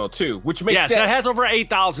now as well too, which makes sense. It has over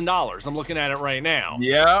 $8,000. I'm looking at it right now.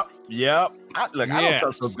 Yep. I don't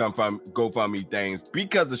trust those GoFundMe things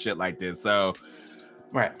because of shit like this. So,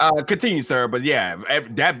 continue, sir. But yeah,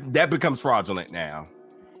 that becomes fraudulent now.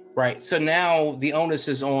 Right. So now the onus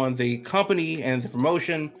is on the company and the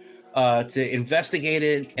promotion to investigate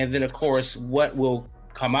it, and then of course what will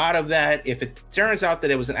come out of that. If it turns out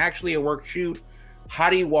that it was actually a work shoot, how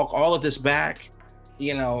do you walk all of this back?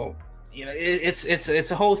 It's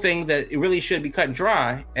a whole thing that it really should be cut and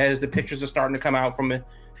dry, as the pictures are starting to come out from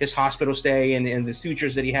his hospital stay and the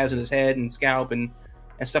sutures that he has in his head and scalp and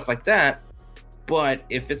stuff like that. But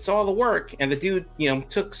if it's all the work and the dude,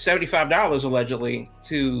 took $75 allegedly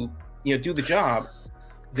to, do the job,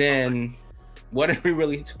 then what are we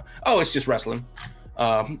really? It's just wrestling.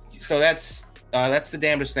 So that's the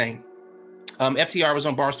damnedest thing. FTR was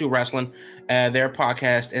on Barstool Wrestling, their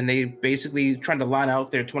podcast, and they basically trying to line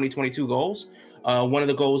out their 2022 goals. One of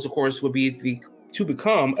the goals, of course, would be to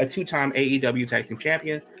become a 2-time AEW Tag Team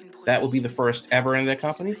Champion. That would be the first ever in their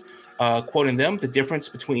company. Quoting them, the difference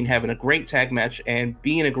between having a great tag match and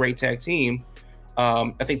being a great tag team.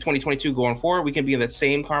 I think 2022 going forward, we can be in that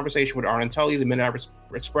same conversation with Arn and Tully, the Midnight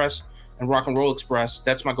Express, and Rock and Roll Express.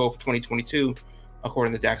 That's my goal for 2022,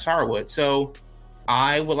 according to Dax Harwood. So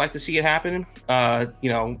I would like to see it happen.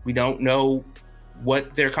 We don't know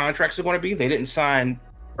what their contracts are going to be. They didn't sign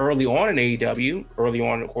early on in AEW. Early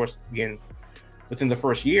on, of course, again, within the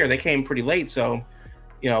first year, they came pretty late. So,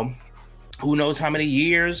 who knows how many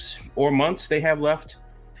years or months they have left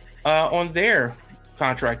on their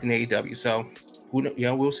contract in AEW. So,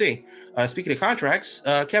 we'll see. Speaking of contracts,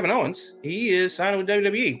 Kevin Owens, he is signing with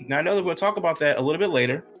WWE. Now, I know that we'll talk about that a little bit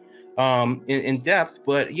later in depth,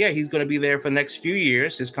 but yeah, he's going to be there for the next few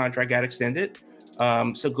years. His contract got extended.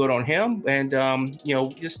 So good on him. And,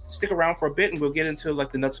 just stick around for a bit and we'll get into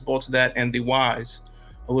like the nuts and bolts of that and the whys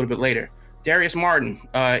a little bit later. Darius Martin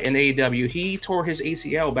in AEW, he tore his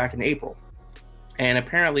ACL back in April. And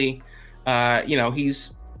apparently,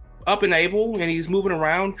 he's up and able and he's moving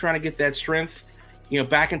around trying to get that strength,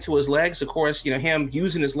 back into his legs. Of course, him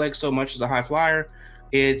using his legs so much as a high flyer,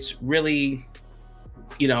 it's really,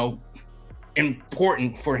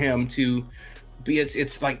 important for him to be.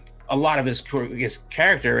 It's like a lot of his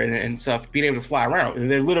character and stuff, being able to fly around.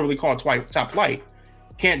 And they're literally called top flight.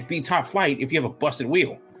 Can't be top flight if you have a busted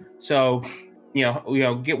wheel. So,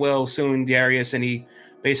 get well soon, Darius. And he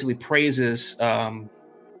basically praises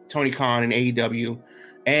Tony Khan and AEW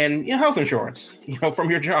and health insurance,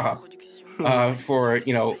 from your job.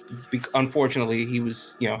 Unfortunately, he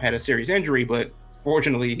was, had a serious injury, but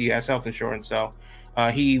fortunately, he has health insurance. So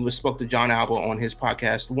he spoke to John Alba on his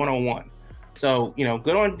podcast 101. So,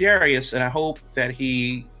 good on Darius, and I hope that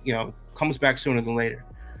he, comes back sooner than later.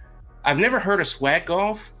 I've never heard of Swag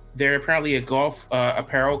Golf. They're apparently a golf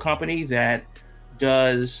apparel company that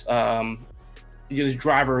does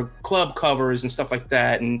driver club covers and stuff like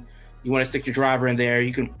that. And you want to stick your driver in there,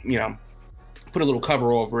 you can, put a little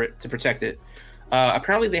cover over it to protect it.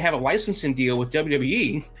 Apparently, they have a licensing deal with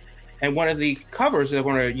WWE, and one of the covers they're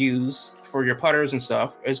going to use for your putters and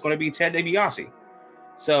stuff is going to be Ted DiBiase.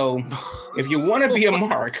 So, if you want to be a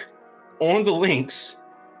mark on the links,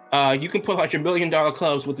 you can put out your $1 million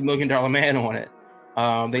clubs with the $1 Million Man on it.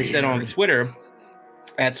 They said on the Twitter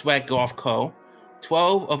at Swag Golf Co.,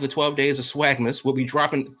 12 of the 12 days of Swagmas will be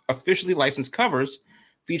dropping officially licensed covers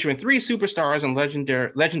featuring 3 superstars and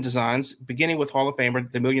legend designs, beginning with Hall of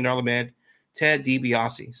Famer, the $1 Million Man, Ted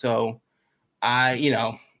DiBiase. So,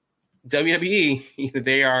 WWE,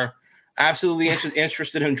 they are absolutely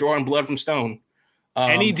interested in drawing blood from stone.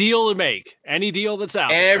 Any deal to make, any deal that's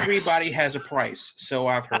out. Everybody has a price, so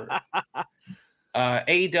I've heard.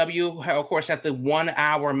 AEW, of course, at the 1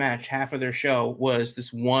 hour match, half of their show was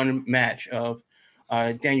this one match of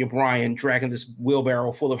Daniel Bryan dragging this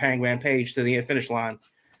wheelbarrow full of Hangman Page to the finish line.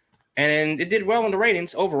 And it did well in the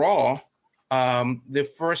ratings overall. The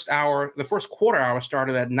first quarter hour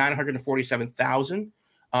started at 947,000.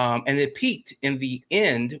 And it peaked in the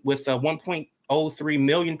end with 1.03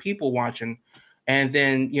 million people watching, and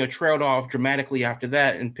then trailed off dramatically after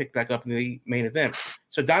that and picked back up in the main event.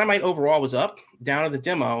 So Dynamite overall was up, down to the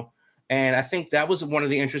demo, and I think that was one of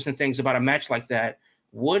the interesting things about a match like that.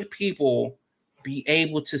 Would people be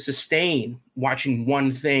able to sustain watching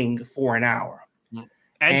one thing for an hour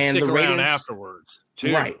and stick around afterwards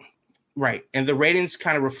too? Right. And the ratings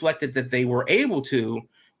kind of reflected that they were able to,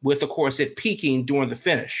 with, of course, it peaking during the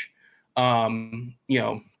finish.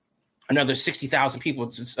 Another 60,000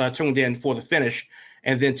 people tuned in for the finish,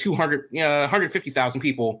 and then 150,000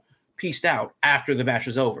 people pieced out after the match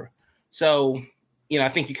was over. So, I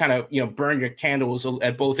think you kind of, burn your candles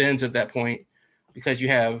at both ends at that point, because you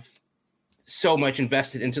have so much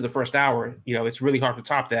invested into the first hour. It's really hard to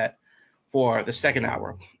top that for the second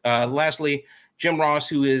hour. Lastly, Jim Ross,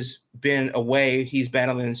 who has been away, he's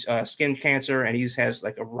battling skin cancer, and he has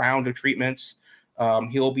like a round of treatments.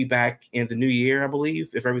 He'll be back in the new year, I believe,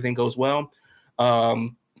 if everything goes well.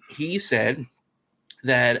 He said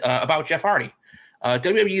that about Jeff Hardy.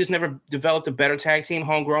 WWE has never developed a better tag team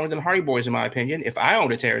homegrown than Hardy Boys, in my opinion. If I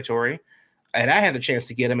owned a territory and I had the chance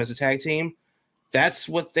to get them as a tag team, that's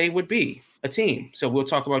what they would be, a team. So we'll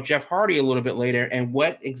talk about Jeff Hardy a little bit later and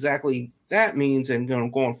what exactly that means and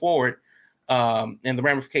going forward, and the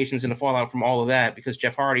ramifications and the fallout from all of that, because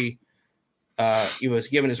Jeff Hardy, he was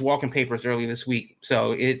given his walking papers earlier this week.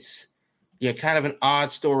 So it's kind of an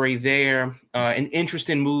odd story there. An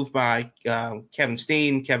interesting move by Kevin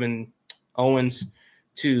Owens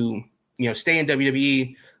to stay in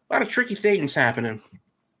WWE. A lot of tricky things happening,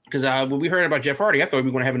 because when we heard about Jeff Hardy, I thought we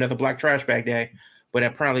were going to have another black trash bag day, but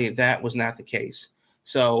apparently that was not the case.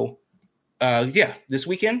 So this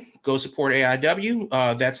weekend, go support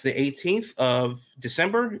AIW. That's the 18th of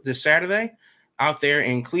December, this Saturday, out there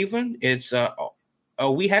in Cleveland. It's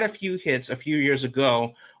we had a few hits a few years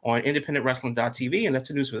ago on independentwrestling.tv, and that's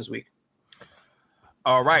the news for this week.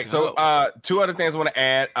 All right. So 2 other things I want to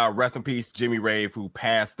add. Rest in peace, Jimmy Rave, who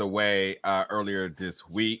passed away earlier this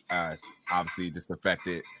week. Obviously, this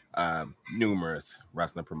affected numerous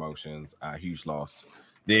wrestling promotions. Huge loss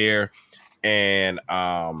there. And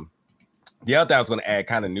the other thing I was going to add,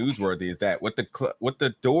 kind of newsworthy, is that with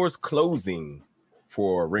the doors closing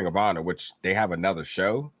for Ring of Honor, which they have another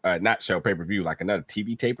show, not show, pay-per-view, like another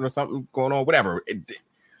TV taping or something going on, whatever.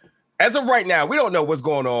 As of right now, we don't know what's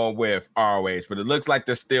going on with ROH, but it looks like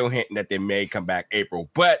they're still hinting that they may come back April,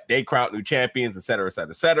 but they crown new champions, et cetera, et cetera,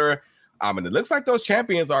 et cetera. And it looks like those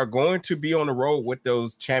champions are going to be on the road with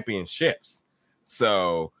those championships.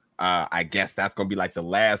 So I guess that's going to be like the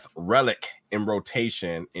last relic in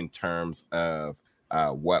rotation in terms of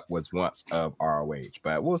what was once of ROH.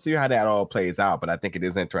 But we'll see how that all plays out. But I think it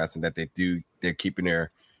is interesting that they're keeping their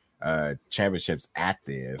championships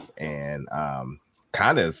active and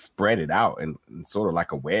kind of spread it out and sort of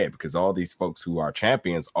like a web, because all these folks who are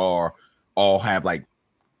champions all have like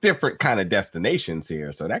different kind of destinations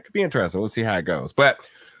here. So that could be interesting. We'll see how it goes. But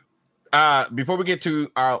before we get to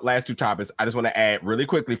our last 2 topics, I just want to add really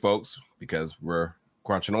quickly, folks, because we're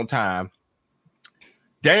crunching on time.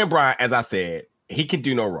 Daniel Bryan, as I said, he can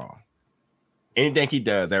do no wrong. Anything he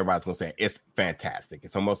does, everybody's going to say it's fantastic.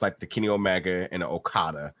 It's almost like the Kenny Omega and the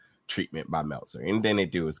Okada treatment by Meltzer. Anything they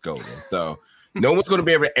do is golden. So no one's going to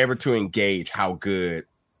be able ever to engage how good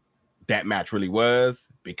that match really was,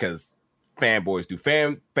 because fanboys do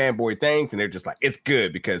fanboy things, and they're just like, it's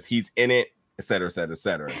good because he's in it, et cetera, et cetera, et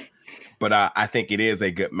cetera. But I think it is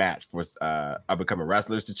a good match for up-and-coming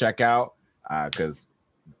wrestlers to check out, because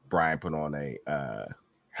Bryan put on a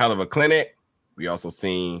hell of a clinic. We also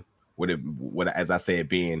seen as I said,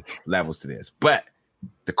 being levels to this. But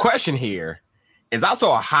the question here is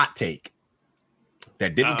also a hot take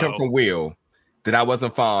that didn't come from Will that I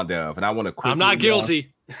wasn't fond of, and I want to quickly. I'm not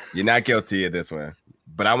guilty. You're not guilty of this one,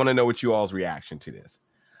 but I want to know what you all's reaction to this.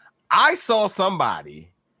 I saw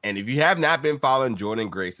somebody, and if you have not been following Jordynne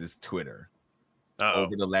Grace's Twitter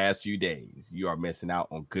over the last few days, you are missing out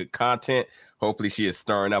on good content. Hopefully she is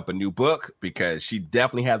stirring up a new book because she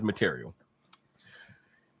definitely has material.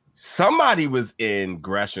 Somebody was in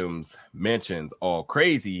Gresham's mentions all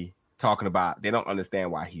crazy, talking about they don't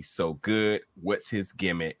understand why he's so good, what's his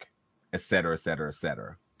gimmick, etc., etc.,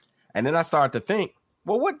 etc. And then I started to think,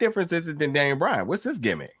 well, what difference is it than Daniel Bryan? What's his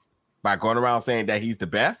gimmick? By going around saying that he's the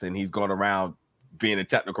best and he's going around being a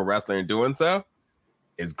technical wrestler and doing so?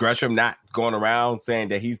 Is Gresham not going around saying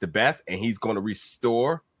that he's the best and he's going to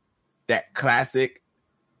restore that classic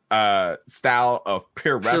style of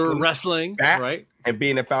pure wrestling right? And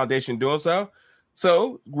being a foundation doing so?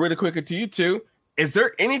 So, really quickly to you two, is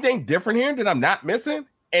there anything different here that I'm not missing?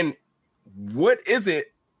 And what is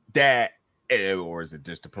it that, or is it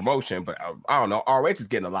just a promotion? But I don't know. ROH is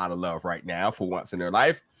getting a lot of love right now for once in their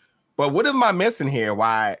life. But what am I missing here?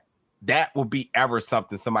 Why that will be ever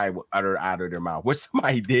something somebody will utter out of their mouth? What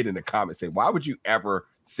somebody did in the comments say, why would you ever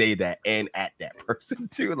say that and at that person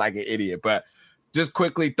too, like an idiot? But just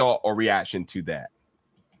quickly thought or reaction to that.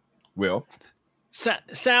 Will?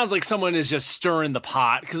 Sounds like someone is just stirring the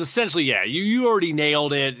pot because essentially, yeah, you already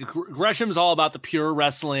nailed it. Gresham's all about the pure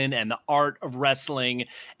wrestling and the art of wrestling,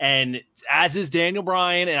 and as is Daniel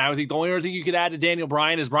Bryan. And I would think the only other thing you could add to Daniel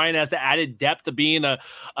Bryan is Bryan has the added depth of being a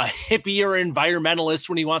hippie or environmentalist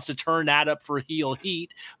when he wants to turn that up for heel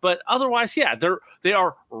heat. But otherwise, yeah, they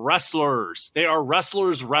are wrestlers. They are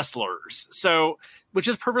wrestlers. So, which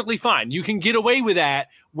is perfectly fine. You can get away with that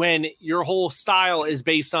when your whole style is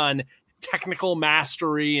based on technical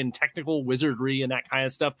mastery and technical wizardry and that kind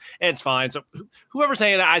of stuff, and it's fine. So whoever's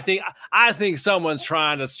saying that, I think someone's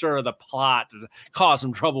trying to stir the plot to cause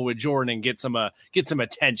some trouble with Jordynne and get some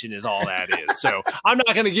attention is all that is. So I'm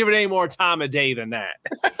not going to give it any more time of day than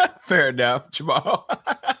that. Fair enough, Jamal.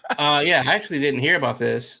 Yeah, I actually didn't hear about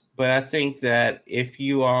this, but I think that if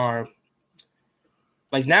you are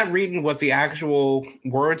like not reading what the actual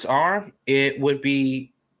words are, it would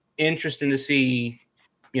be interesting to see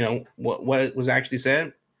what was actually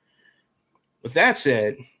said. With that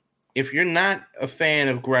said, if you're not a fan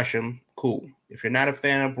of Gresham, cool. If you're not a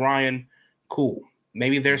fan of Bryan, cool.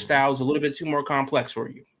 Maybe their style's a little bit too more complex for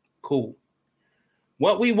you. Cool.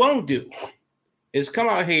 What we won't do is come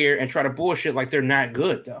out here and try to bullshit like they're not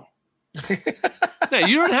good, though. Yeah,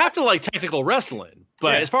 you don't have to like technical wrestling,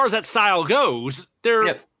 but as far as that style goes,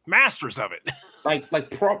 they're masters of it.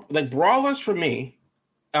 like brawlers for me,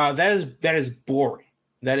 that is boring.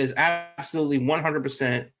 That is absolutely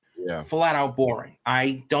 100% flat out boring.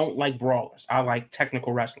 I don't like brawlers. I like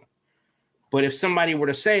technical wrestling. But if somebody were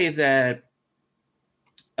to say that,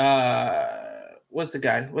 what's the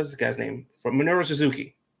guy's name? From Minoru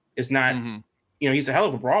Suzuki is not, he's a hell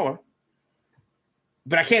of a brawler.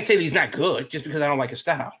 But I can't say that he's not good just because I don't like his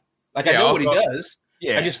style. Like I know also, what he does.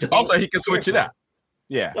 Yeah. I just also he can switch it up.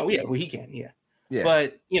 Yeah. Oh yeah. Well, he can. Yeah. Yeah.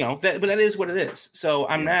 But that is what it is. So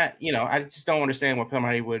I'm not, I just don't understand what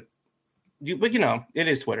somebody would do. But it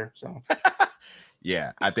is Twitter. So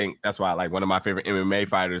yeah, I think that's why like one of my favorite MMA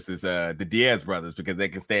fighters is the Diaz brothers, because they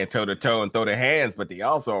can stand toe to toe and throw their hands, but they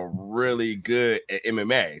also are really good at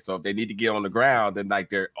MMA. So if they need to get on the ground, then like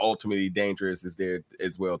they're ultimately dangerous as there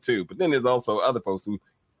as well too. But then there's also other folks who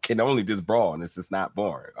can only just brawl, and it's just not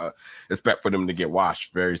boring. Expect for them to get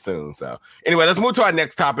washed very soon. So anyway, let's move to our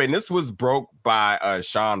next topic. And this was broke by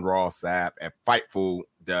Sean Ross Sapp at Fightful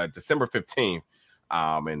December 15th.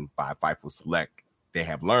 And by Fightful Select, they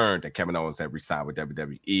have learned that Kevin Owens had re-signed with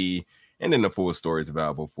WWE, and then the full story is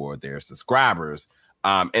available for their subscribers.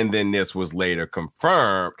 And then this was later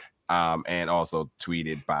confirmed and also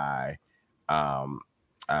tweeted by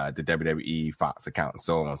the WWE Fox account and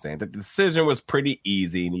so on, saying that the decision was pretty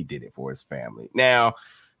easy and he did it for his family. Now,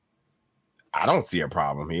 I don't see a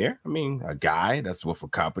problem here. I mean, a guy that's with a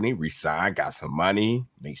company, resigned, got some money,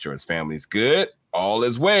 make sure his family's good, all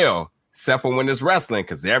is well, except for when it's wrestling,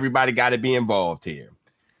 because everybody got to be involved here.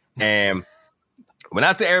 And when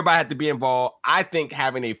I say everybody had to be involved, I think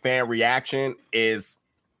having a fan reaction is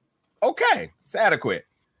okay. It's adequate.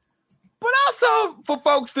 But also for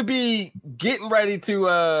folks to be getting ready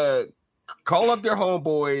to call up their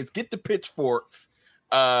homeboys, get the pitchforks,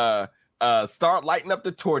 start lighting up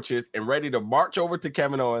the torches and ready to march over to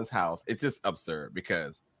Kevin Owens' house. It's just absurd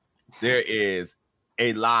because there is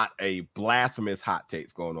a lot of blasphemous hot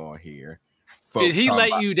takes going on here. folks. Did he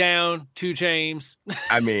let you down, 2 Chainz?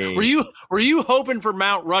 I mean, were you hoping for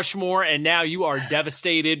Mount Rushmore and now you are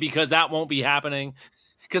devastated because that won't be happening?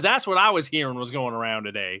 Because that's what I was hearing was going around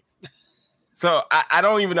today. So I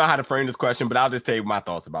don't even know how to frame this question, but I'll just tell you my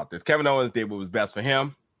thoughts about this. Kevin Owens did what was best for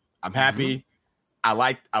him. I'm happy. I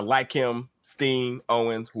like him, Steen,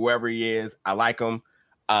 Owens, whoever he is. I like him.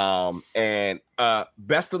 And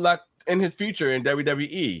best of luck in his future in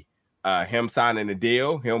WWE. Him signing the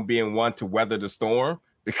deal, him being one to weather the storm,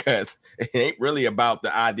 because it ain't really about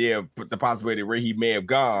the idea of the possibility where he may have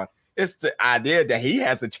gone. It's the idea that he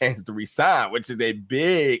has a chance to resign, which is a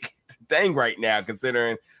big thing right now,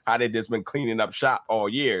 considering how they just been cleaning up shop all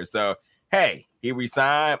year. So, hey, he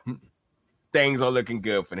resigned. Things are looking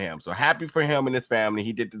good for him. So happy for him and his family.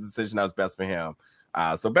 He did the decision that was best for him.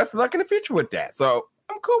 So best of luck in the future with that. So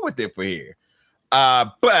I'm cool with it for here.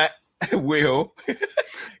 But Will,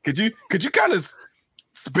 could you kind of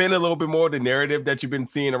spin a little bit more the narrative that you've been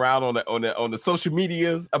seeing around on the social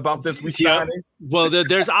medias about this resigning? Well,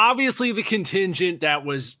 there's obviously the contingent that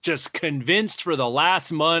was just convinced for the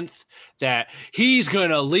last month that he's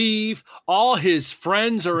gonna leave. All his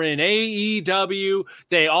friends are in AEW.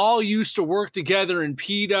 They all used to work together in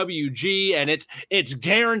PWG, and it's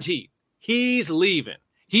guaranteed he's leaving.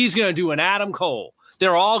 He's gonna do an Adam Cole.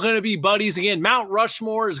 They're all going to be buddies again. Mount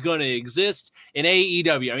Rushmore is going to exist in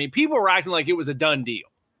AEW. I mean, people were acting like it was a done deal,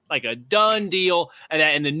 like a done deal, and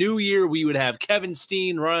that in the new year we would have Kevin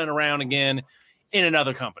Steen running around again in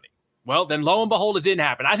another company. Well, then lo and behold, it didn't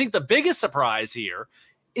happen. I think the biggest surprise here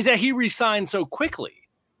is that he resigned so quickly,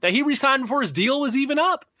 that he resigned before his deal was even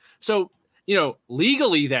up. So,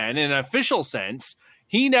 legally then, in an official sense,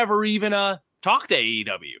 he never even talked to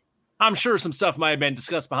AEW. I'm sure some stuff might have been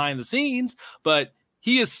discussed behind the scenes, but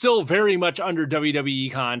he is still very much under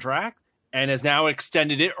WWE contract and has now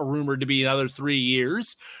extended it, rumored to be another 3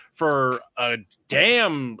 years, for a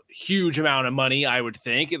damn huge amount of money, I would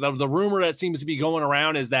think. The rumor that seems to be going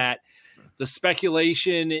around is that the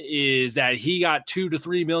speculation is that he got $2 to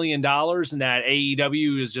 $3 million and that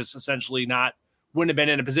AEW is just essentially wouldn't have been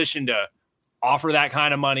in a position to offer that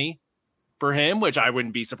kind of money for him, which I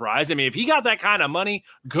wouldn't be surprised. I mean, if he got that kind of money,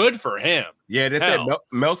 good for him. Yeah, they said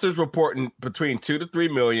Meltzer's reporting between $2 to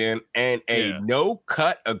 $3 million and a no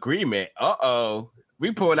cut agreement.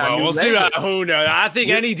 We pulling out. We'll see. Who knows? I think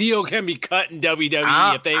any deal can be cut in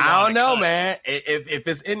WWE if they want. I don't know, man. If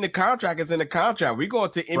it's in the contract, it's in the contract. We going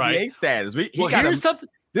to NBA status. Here's something.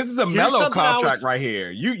 This is a mellow contract right here.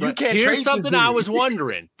 You can't. Here's something I was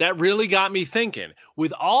wondering that really got me thinking.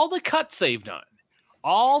 With all the cuts they've done,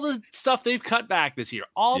 all the stuff they've cut back this year,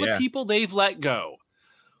 all the people they've let go,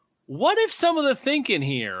 what if some of the thinking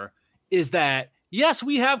here is that, yes,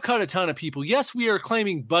 we have cut a ton of people. Yes, we are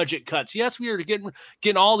claiming budget cuts. Yes, we are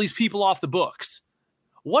getting all these people off the books.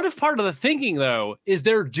 What if part of the thinking, though, is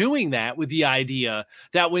they're doing that with the idea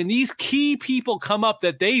that when these key people come up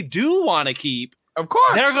that they do want to keep, of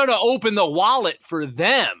course, they're going to open the wallet for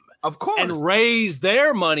them, of course, and raise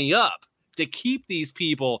their money up to keep these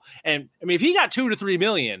people. And I mean, if he got $2 to $3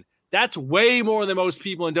 million, that's way more than most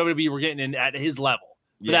people in WWE were getting in at his level.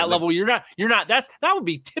 For that level, you're not. That would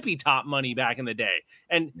be tippy top money back in the day,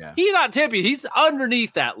 and he's not tippy. He's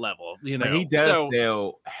underneath that level. But he does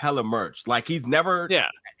sell hella merch. Like he's never. Yeah,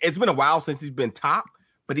 it's been a while since he's been top,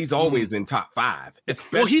 but he's always been top 5.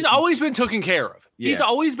 Well, he's always been taken care of. Yeah. He's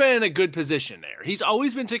always been in a good position there. He's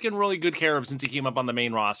always been taken really good care of since he came up on the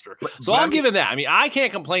main roster. I'll give him that. I mean, I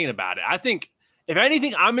can't complain about it. I think, if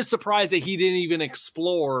anything, I'm as surprised that he didn't even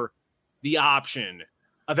explore the option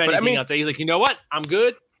of anything else. He's like, you know what? I'm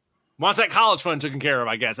good. Once that college fund taken care of,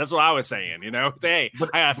 I guess. That's what I was saying, Say, hey, I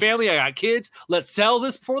got a family, I got kids. Let's sell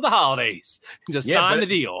this before the holidays. Just sign the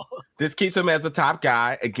deal. This keeps him as the top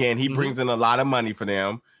guy. Again, he brings in a lot of money for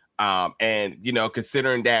them. And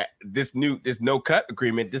considering that this no cut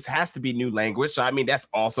agreement, this has to be new language. So I mean, that's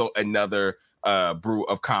also another brew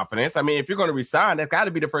of confidence. I mean, if you're going to resign, that's got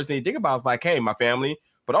to be the first thing you think about. Is like, hey, my family,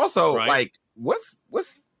 but also like, what's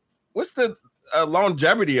the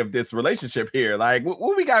longevity of this relationship here? Like,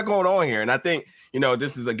 what we got going on here? And I think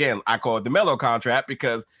this is, again, I call it the Melo contract,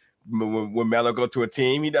 because when Melo go to a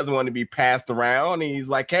team, he doesn't want to be passed around. And he's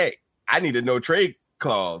like, hey, I need a no trade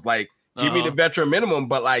clause. Like, give me the veteran minimum,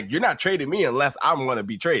 but like, you're not trading me unless I'm going to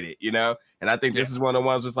be traded, And I think this is one of the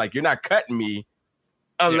ones where it's like, you're not cutting me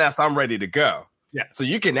unless I'm ready to go. Yeah. So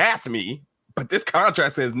you can ask me, but this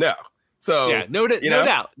contract says no. So no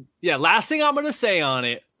doubt. Yeah. Last thing I'm going to say on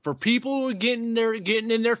it, for people who are getting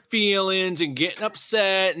in their feelings and getting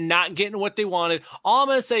upset and not getting what they wanted, all I'm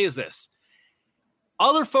going to say is this.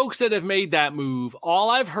 Other folks that have made that move, all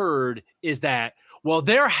I've heard is that, well,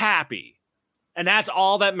 they're happy. And that's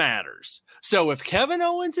all that matters. So if Kevin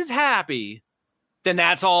Owens is happy, then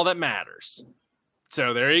that's all that matters.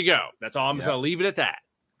 So there you go. That's all. I'm just going to leave it at that.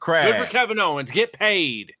 Craig. Good for Kevin Owens. Get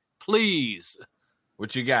paid, please.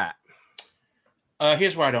 What you got?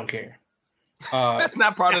 Here's where I don't care. That's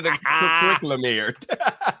not part of the curriculum here.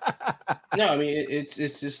 No, I mean it's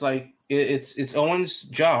just like it's Owens'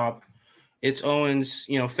 job. It's Owens',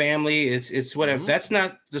 family. It's whatever. Mm-hmm. That's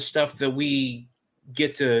not the stuff that we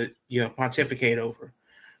get to pontificate over.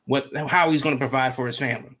 How he's going to provide for his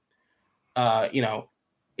family.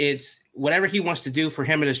 It's whatever he wants to do for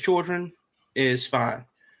him and his children is fine.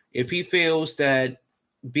 If he feels that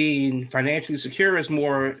being financially secure is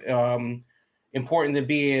more important than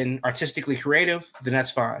being artistically creative, then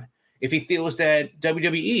that's fine. If he feels that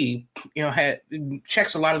WWE,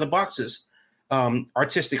 checks a lot of the boxes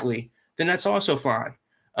artistically, then that's also fine.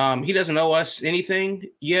 He doesn't owe us anything.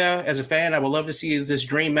 Yeah, as a fan, I would love to see this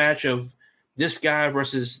dream match of this guy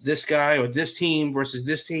versus this guy, or this team versus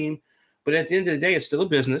this team. But at the end of the day, it's still a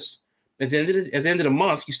business. At the end of the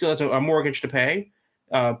month, he still has a mortgage to pay,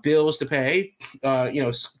 bills to pay,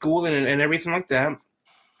 schooling and everything like that.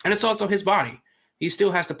 And it's also his body. He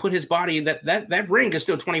still has to put his body. That ring is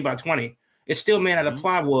still 20 by 20. It's still made out of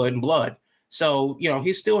plywood and blood. So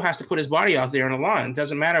he still has to put his body out there on the line. It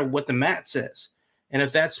doesn't matter what the mat says. And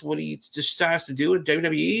if that's what he decides to do at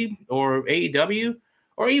WWE or AEW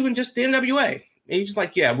or even just the NWA, and he's just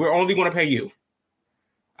like, yeah, we're only going to pay you.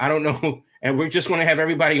 I don't know. And we're just going to have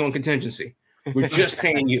everybody on contingency. We're just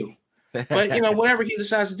paying you. But, whatever he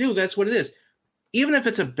decides to do, that's what it is. Even if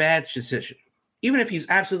it's a bad decision, even if he's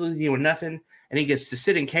absolutely doing nothing and he gets to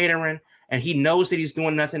sit in catering and he knows that he's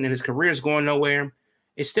doing nothing and his career is going nowhere,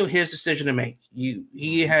 it's still his decision to make.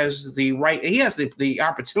 He has the right, he has the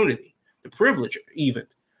opportunity, the privilege even,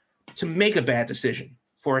 to make a bad decision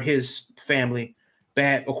for his family.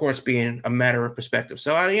 Bad, of course, being a matter of perspective.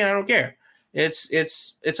 So I don't care. It's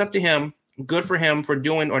up to him. Good for him for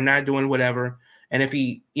doing or not doing whatever. And if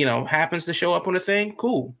he, happens to show up on a thing,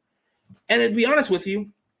 cool. And to be honest with you,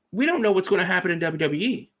 we don't know what's going to happen in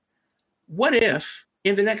WWE. What if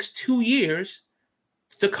in the next 2 years,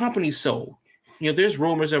 the company's sold? There's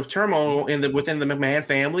rumors of turmoil within the McMahon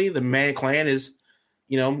family. The McMahon clan is,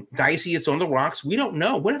 dicey. It's on the rocks. We don't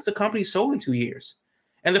know. What if the company's sold in 2 years?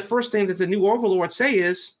 And the first thing that the new overlords say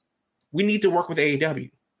is, we need to work with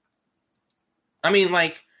AEW. I mean,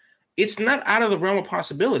 it's not out of the realm of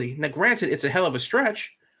possibility. Now, granted, it's a hell of a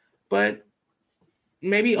stretch, but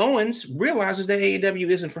maybe Owens realizes that AEW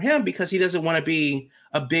isn't for him because he doesn't want to be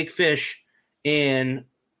a big fish in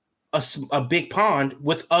a big pond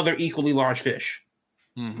with other equally large fish.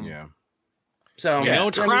 Mm-hmm. Yeah. So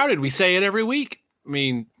it's crowded. We say it every week. I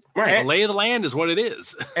mean, right. The lay of the land is what it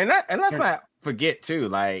is. And let's not forget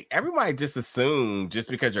too, everybody just assume just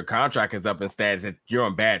because your contract is up in status that you're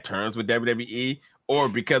on bad terms with WWE, or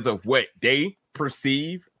because of what they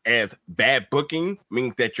perceive as bad booking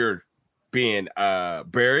means that you're being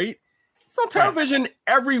buried. It's on television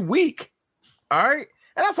every week. All right.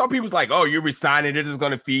 And that's how people's like, oh, you're resigning. They're just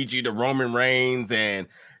going to feed you the Roman Reigns and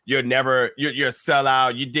you're a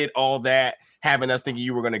sellout. You did all that, having us thinking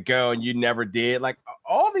you were going to go and you never did.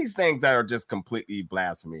 All these things that are just completely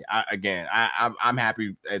blasphemy. I'm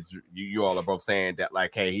happy, as you all are both saying, that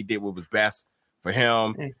hey, he did what was best for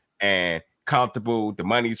him and comfortable. The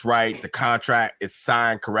money's right. The contract is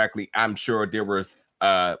signed correctly. I'm sure there was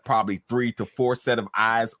probably 3 to 4 set of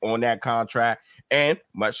eyes on that contract. And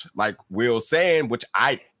much like Will's saying, which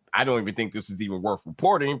I don't even think this was even worth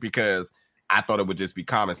reporting because I thought it would just be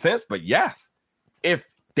common sense. But yes, if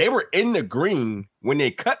they were in the green when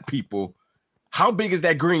they cut people, how big is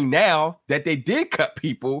that green now that they did cut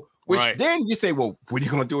people? Which then you say, well, what are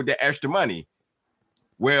you going to do with that extra money?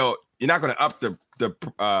 Well, you're not going to up the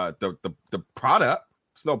product.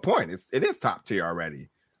 It's no point. It is top tier already.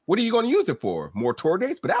 What are you going to use it for? More tour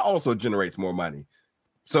dates? But that also generates more money.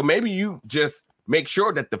 So maybe you just make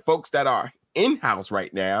sure that the folks that are in-house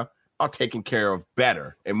right now are taken care of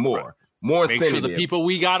better and more. More make sure the people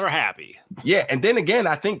we got are happy. Yeah, and then again,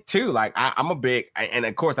 I think too, I'm a big, and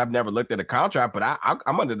of course I've never looked at a contract, but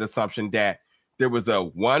I'm under the assumption that there was a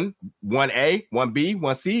 1A, 1B,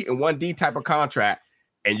 1C, and 1D type of contract,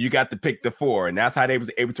 and you got to pick the 4, and that's how they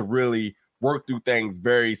was able to really work through things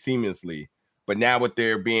very seamlessly. But now with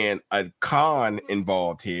there being a con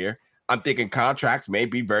involved here, I'm thinking contracts may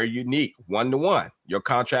be very unique, 1-to-1. Your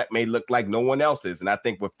contract may look like no one else's, and I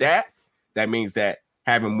think with that means that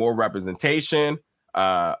having more representation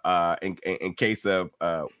in case of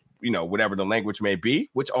whatever the language may be,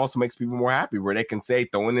 which also makes people more happy, where they can say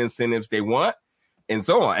throwing the incentives they want and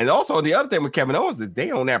so on. And also the other thing with Kevin Owens is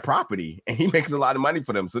they own that property and he makes a lot of money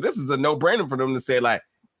for them. So this is a no-brainer for them to say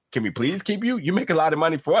can we please keep you? You make a lot of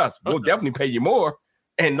money for us. We'll definitely pay you more.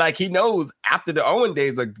 And like he knows after the Owen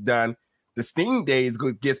days are done, the Sting days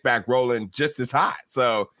gets back rolling just as hot.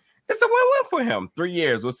 So it's a win-win for him. 3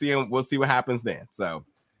 years. We'll see him. We'll see what happens then. So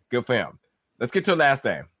good for him. Let's get to the last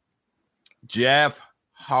thing. Jeff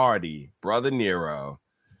Hardy, Brother Nero.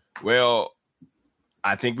 Well,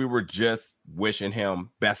 I think we were just wishing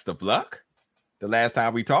him best of luck the last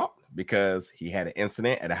time we talked because he had an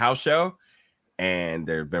incident at a house show and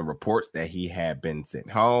there have been reports that he had been sent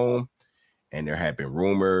home and there had been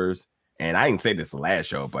rumors. And I didn't say this the last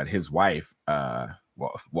show, but his wife,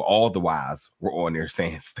 all the wives were on there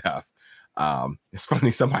saying stuff. It's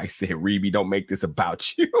funny. Somebody said, Reby, don't make this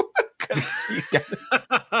about you.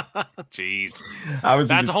 Jeez.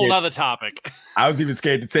 That's a whole other topic. I was even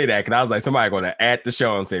scared to say that because I was like, somebody going to add the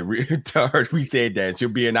show and say, tell her we said that. And she'll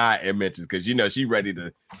be in our mentions because she ready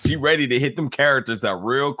to hit them characters up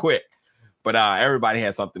real quick. But everybody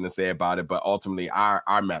had something to say about it. But ultimately,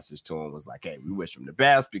 our message to him was like, hey, we wish him the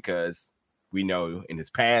best because we know in his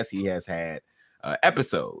past he has had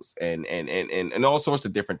episodes and all sorts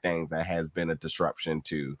of different things that has been a disruption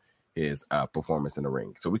to his performance in the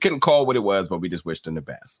ring. So we couldn't call what it was, but we just wished him the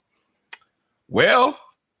best. Well,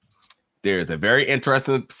 there's a very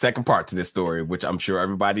interesting second part to this story, which I'm sure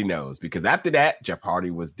everybody knows, because after that, Jeff Hardy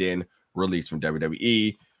was then released from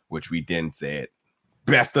WWE, which we then said,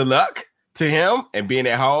 best of luck to him and being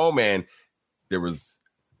at home. And there was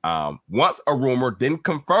once a rumor, then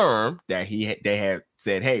confirmed that they had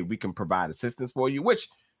said, hey, we can provide assistance for you, which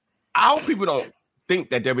I hope people don't think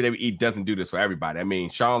that WWE doesn't do this for everybody. I mean,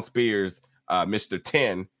 Sean Spears, Mr.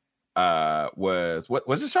 10,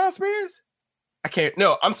 was it Sean Spears?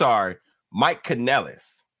 I'm sorry. Mike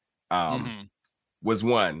Kanellis was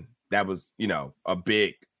one that was, a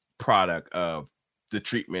big product of the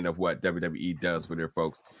treatment of what WWE does for their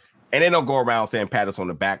folks. And they don't go around saying pat us on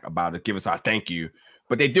the back about it, give us our thank you,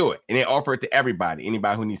 but they do it and they offer it to everybody,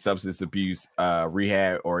 anybody who needs substance abuse,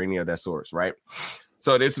 rehab, or any of that sorts, right?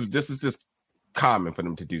 So this is just common for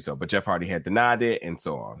them to do so. But Jeff Hardy had denied it and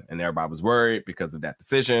so on. And everybody was worried because of that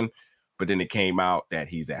decision. But then it came out that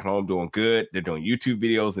he's at home doing good. They're doing YouTube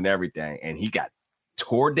videos and everything. And he got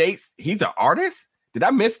tour dates. He's an artist. Did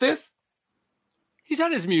I miss this? He's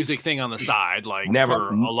had his music thing on the side, for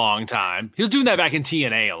a long time. He was doing that back in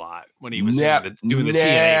TNA a lot when he was doing the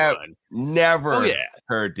TNA run. Never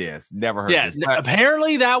heard this. Never heard this. But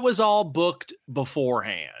apparently that was all booked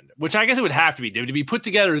beforehand, which I guess it would have to be put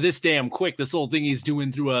together this damn quick, this little thing he's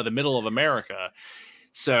doing through the middle of America.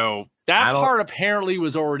 So that part apparently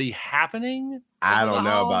was already happening. I don't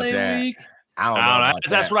know about that. Week. I don't know.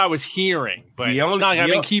 That's what I was hearing. But not like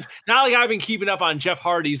I've been keeping up on Jeff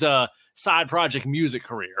Hardy's side project music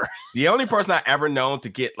career. The only person I ever known to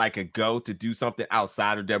get like a go to do something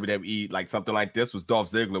outside of WWE, like something like this, was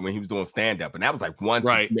Dolph Ziggler when he was doing stand-up. And that was like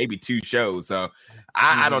maybe 2 shows. So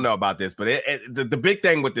I don't know about this. But the big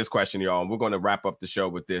thing with this question, y'all, and we're going to wrap up the show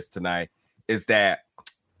with this tonight, is that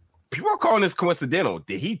people are calling this coincidental.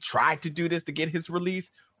 Did he try to do this to get his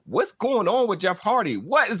release? What's going on with Jeff Hardy?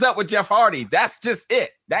 What is up with Jeff Hardy? That's just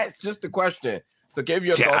it. That's just the question. So give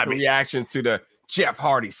your thoughts and reactions to the Jeff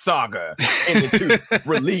Hardy saga and the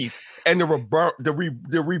release and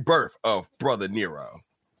the rebirth of Brother Nero.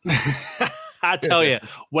 I tell you,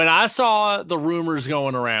 when I saw the rumors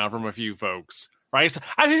going around from a few folks, right? So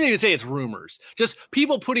I didn't even say it's rumors, just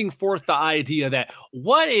people putting forth the idea that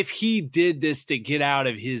what if he did this to get out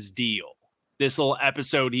of his deal? This little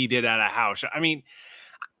episode he did at a house show. I mean,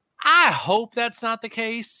 I hope that's not the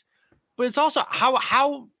case, but it's also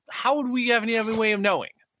how would we have any other way of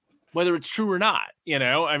knowing whether it's true or not?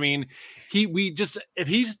 I mean, if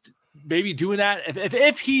he's maybe doing that,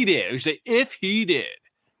 if he did, we say if he did,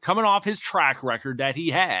 coming off his track record that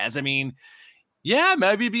he has, I mean, yeah,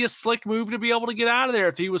 maybe it'd be a slick move to be able to get out of there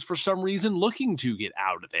if he was for some reason looking to get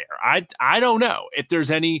out of there. I don't know if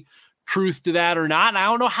there's any truth to that or not. And I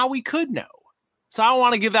don't know how we could know. So I don't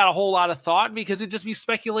want to give that a whole lot of thought because it'd just be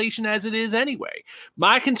speculation as it is anyway.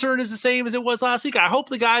 My concern is the same as it was last week. I hope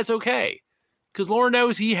the guy's okay. Because Lord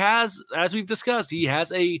knows he has, as we've discussed, he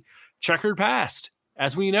has a checkered past,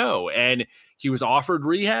 as we know. And he was offered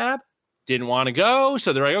rehab, didn't want to go.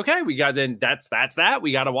 So they're like, okay, that's that.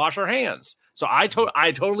 We got to wash our hands. So I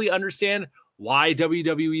totally understand why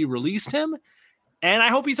WWE released him. And I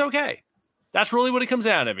hope he's okay. That's really what it comes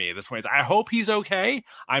down to me at this point. I hope he's okay.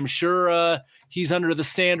 I'm sure he's under the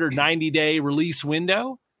standard 90-day release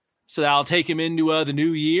window. So that'll take him into the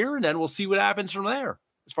new year. And then we'll see what happens from there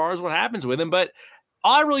as far as what happens with him. But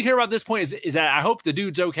all I really care about at this point is that I hope the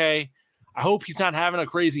dude's okay. I hope he's not having a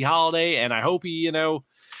crazy holiday. And I hope he,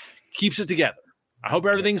 keeps it together. I hope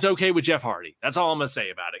everything's okay with Jeff Hardy. That's all I'm gonna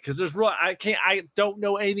say about it. Because I don't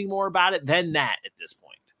know anything more about it than that at this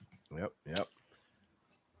point. Yep.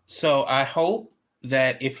 So I hope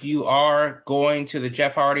that if you are going to the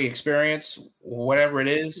Jeff Hardy experience, whatever it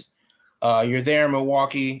is, you're there in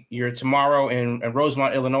Milwaukee, you're tomorrow in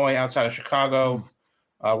Rosemont, Illinois, outside of Chicago,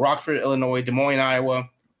 Rockford, Illinois, Des Moines, Iowa,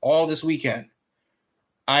 all this weekend.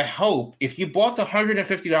 I hope if you bought the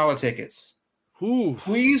 $150 tickets,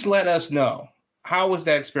 please let us know. How was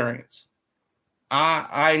that experience?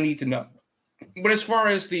 I need to know. But as far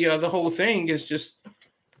as the whole thing is just,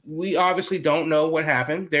 we obviously don't know what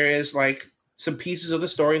happened. There is like some pieces of the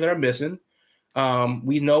story that are missing.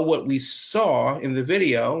 We know what we saw in the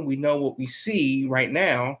video. We know what we see right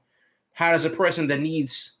now. How does a person that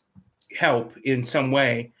needs help in some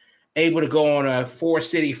way able to go on a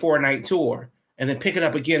 4-city, 4-night tour and then pick it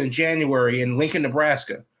up again in January in Lincoln,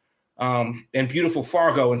 Nebraska, and beautiful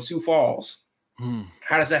Fargo and Sioux Falls?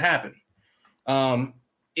 How does that happen?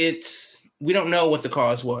 We don't know what the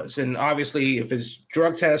cause was. And obviously, if his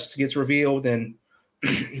drug test gets revealed, then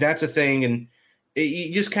that's a thing. And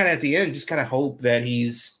you just kind of at the end, just kind of hope that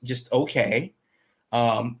he's just okay.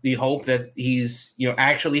 You hope that he's,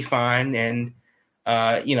 actually fine and,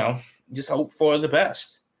 just hope for the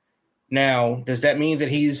best. Now, does that mean that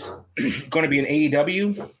he's going to be in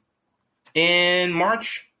AEW in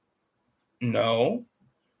March? No,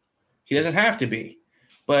 he doesn't have to be.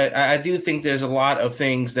 But I do think there's a lot of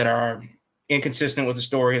things that are inconsistent with the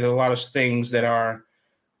story. There's a lot of things that are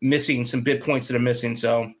missing, some bit points that are missing.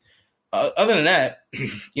 So other than that,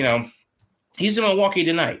 he's in Milwaukee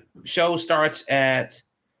tonight. Show starts at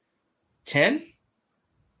 10.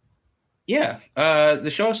 Yeah.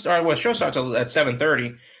 The show starts at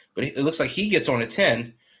 7:30, but it looks like he gets on at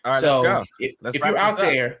 10. All right, so let's go. If you're out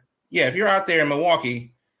there, if you're out there in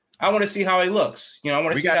Milwaukee, I want to see how he looks. I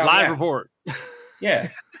want to see how live report. Yeah.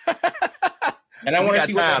 And I want to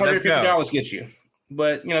see what the $150 gets you.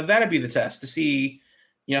 But, that'd be the test to see,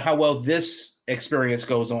 how well this experience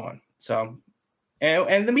goes on. So,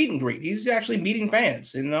 and the meet and greet, he's actually meeting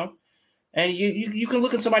fans, and you can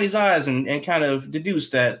look in somebody's eyes and kind of deduce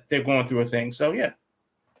that they're going through a thing. So, yeah.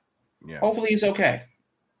 Hopefully he's okay.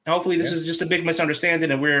 Hopefully this is just a big misunderstanding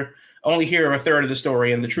and we're only hearing a third of the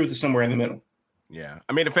story and the truth is somewhere in the middle. Yeah.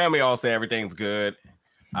 I mean, the family all say everything's good.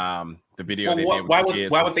 The video why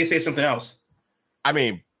would they say something else? I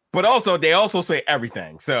mean, but also they also say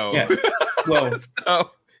everything. So yeah. Well,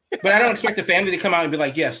 but I don't expect the family to come out and be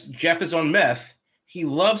like, yes, Jeff is on meth. He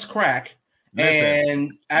loves crack,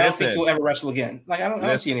 and I don't think he'll ever wrestle again. Like I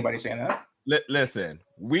don't see anybody saying that. Listen,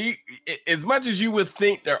 we as much as you would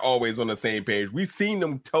think they're always on the same page, we've seen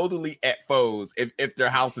them totally at foes if their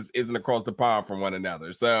houses isn't across the pond from one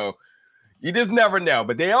another. So you just never know,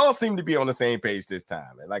 but they all seem to be on the same page this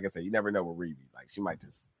time. And like I said, you never know with Riri. Like she might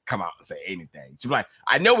just come out and say anything. She's like,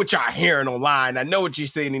 I know what y'all hearing online. I know what you're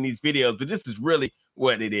seeing in these videos, but this is really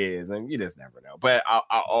what it is. And you just never know. But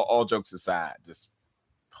all jokes aside, just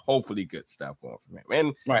hopefully good stuff going from him.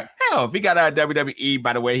 And right. Hell, if he got out of WWE,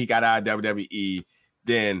 by the way, he got out of WWE,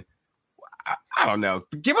 then I don't know.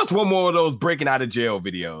 Give us one more of those breaking out of jail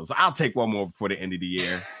videos. I'll take one more before the end of the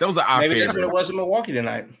year. Those are our Maybe favorite. that's what it was in Milwaukee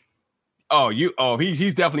tonight.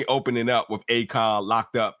 He's definitely opening up with Akon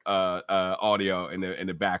locked up audio in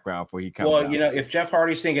the background before he comes out. Well, if Jeff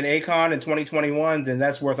Hardy's singing Akon in 2021, then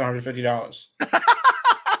that's worth $150.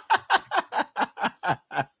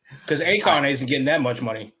 Because Akon isn't getting that much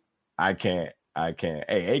money. I can't.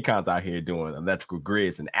 Hey, Akon's out here doing electrical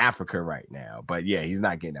grids in Africa right now. But yeah, he's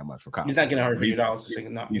not getting that much for concerts. He's not getting $150 to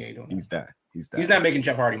sing. No, he's done. He's not making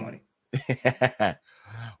Jeff Hardy money.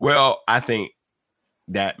 Well, I think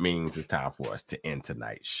that means it's time for us to end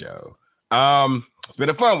tonight's show. It's been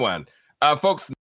a fun one. Folks,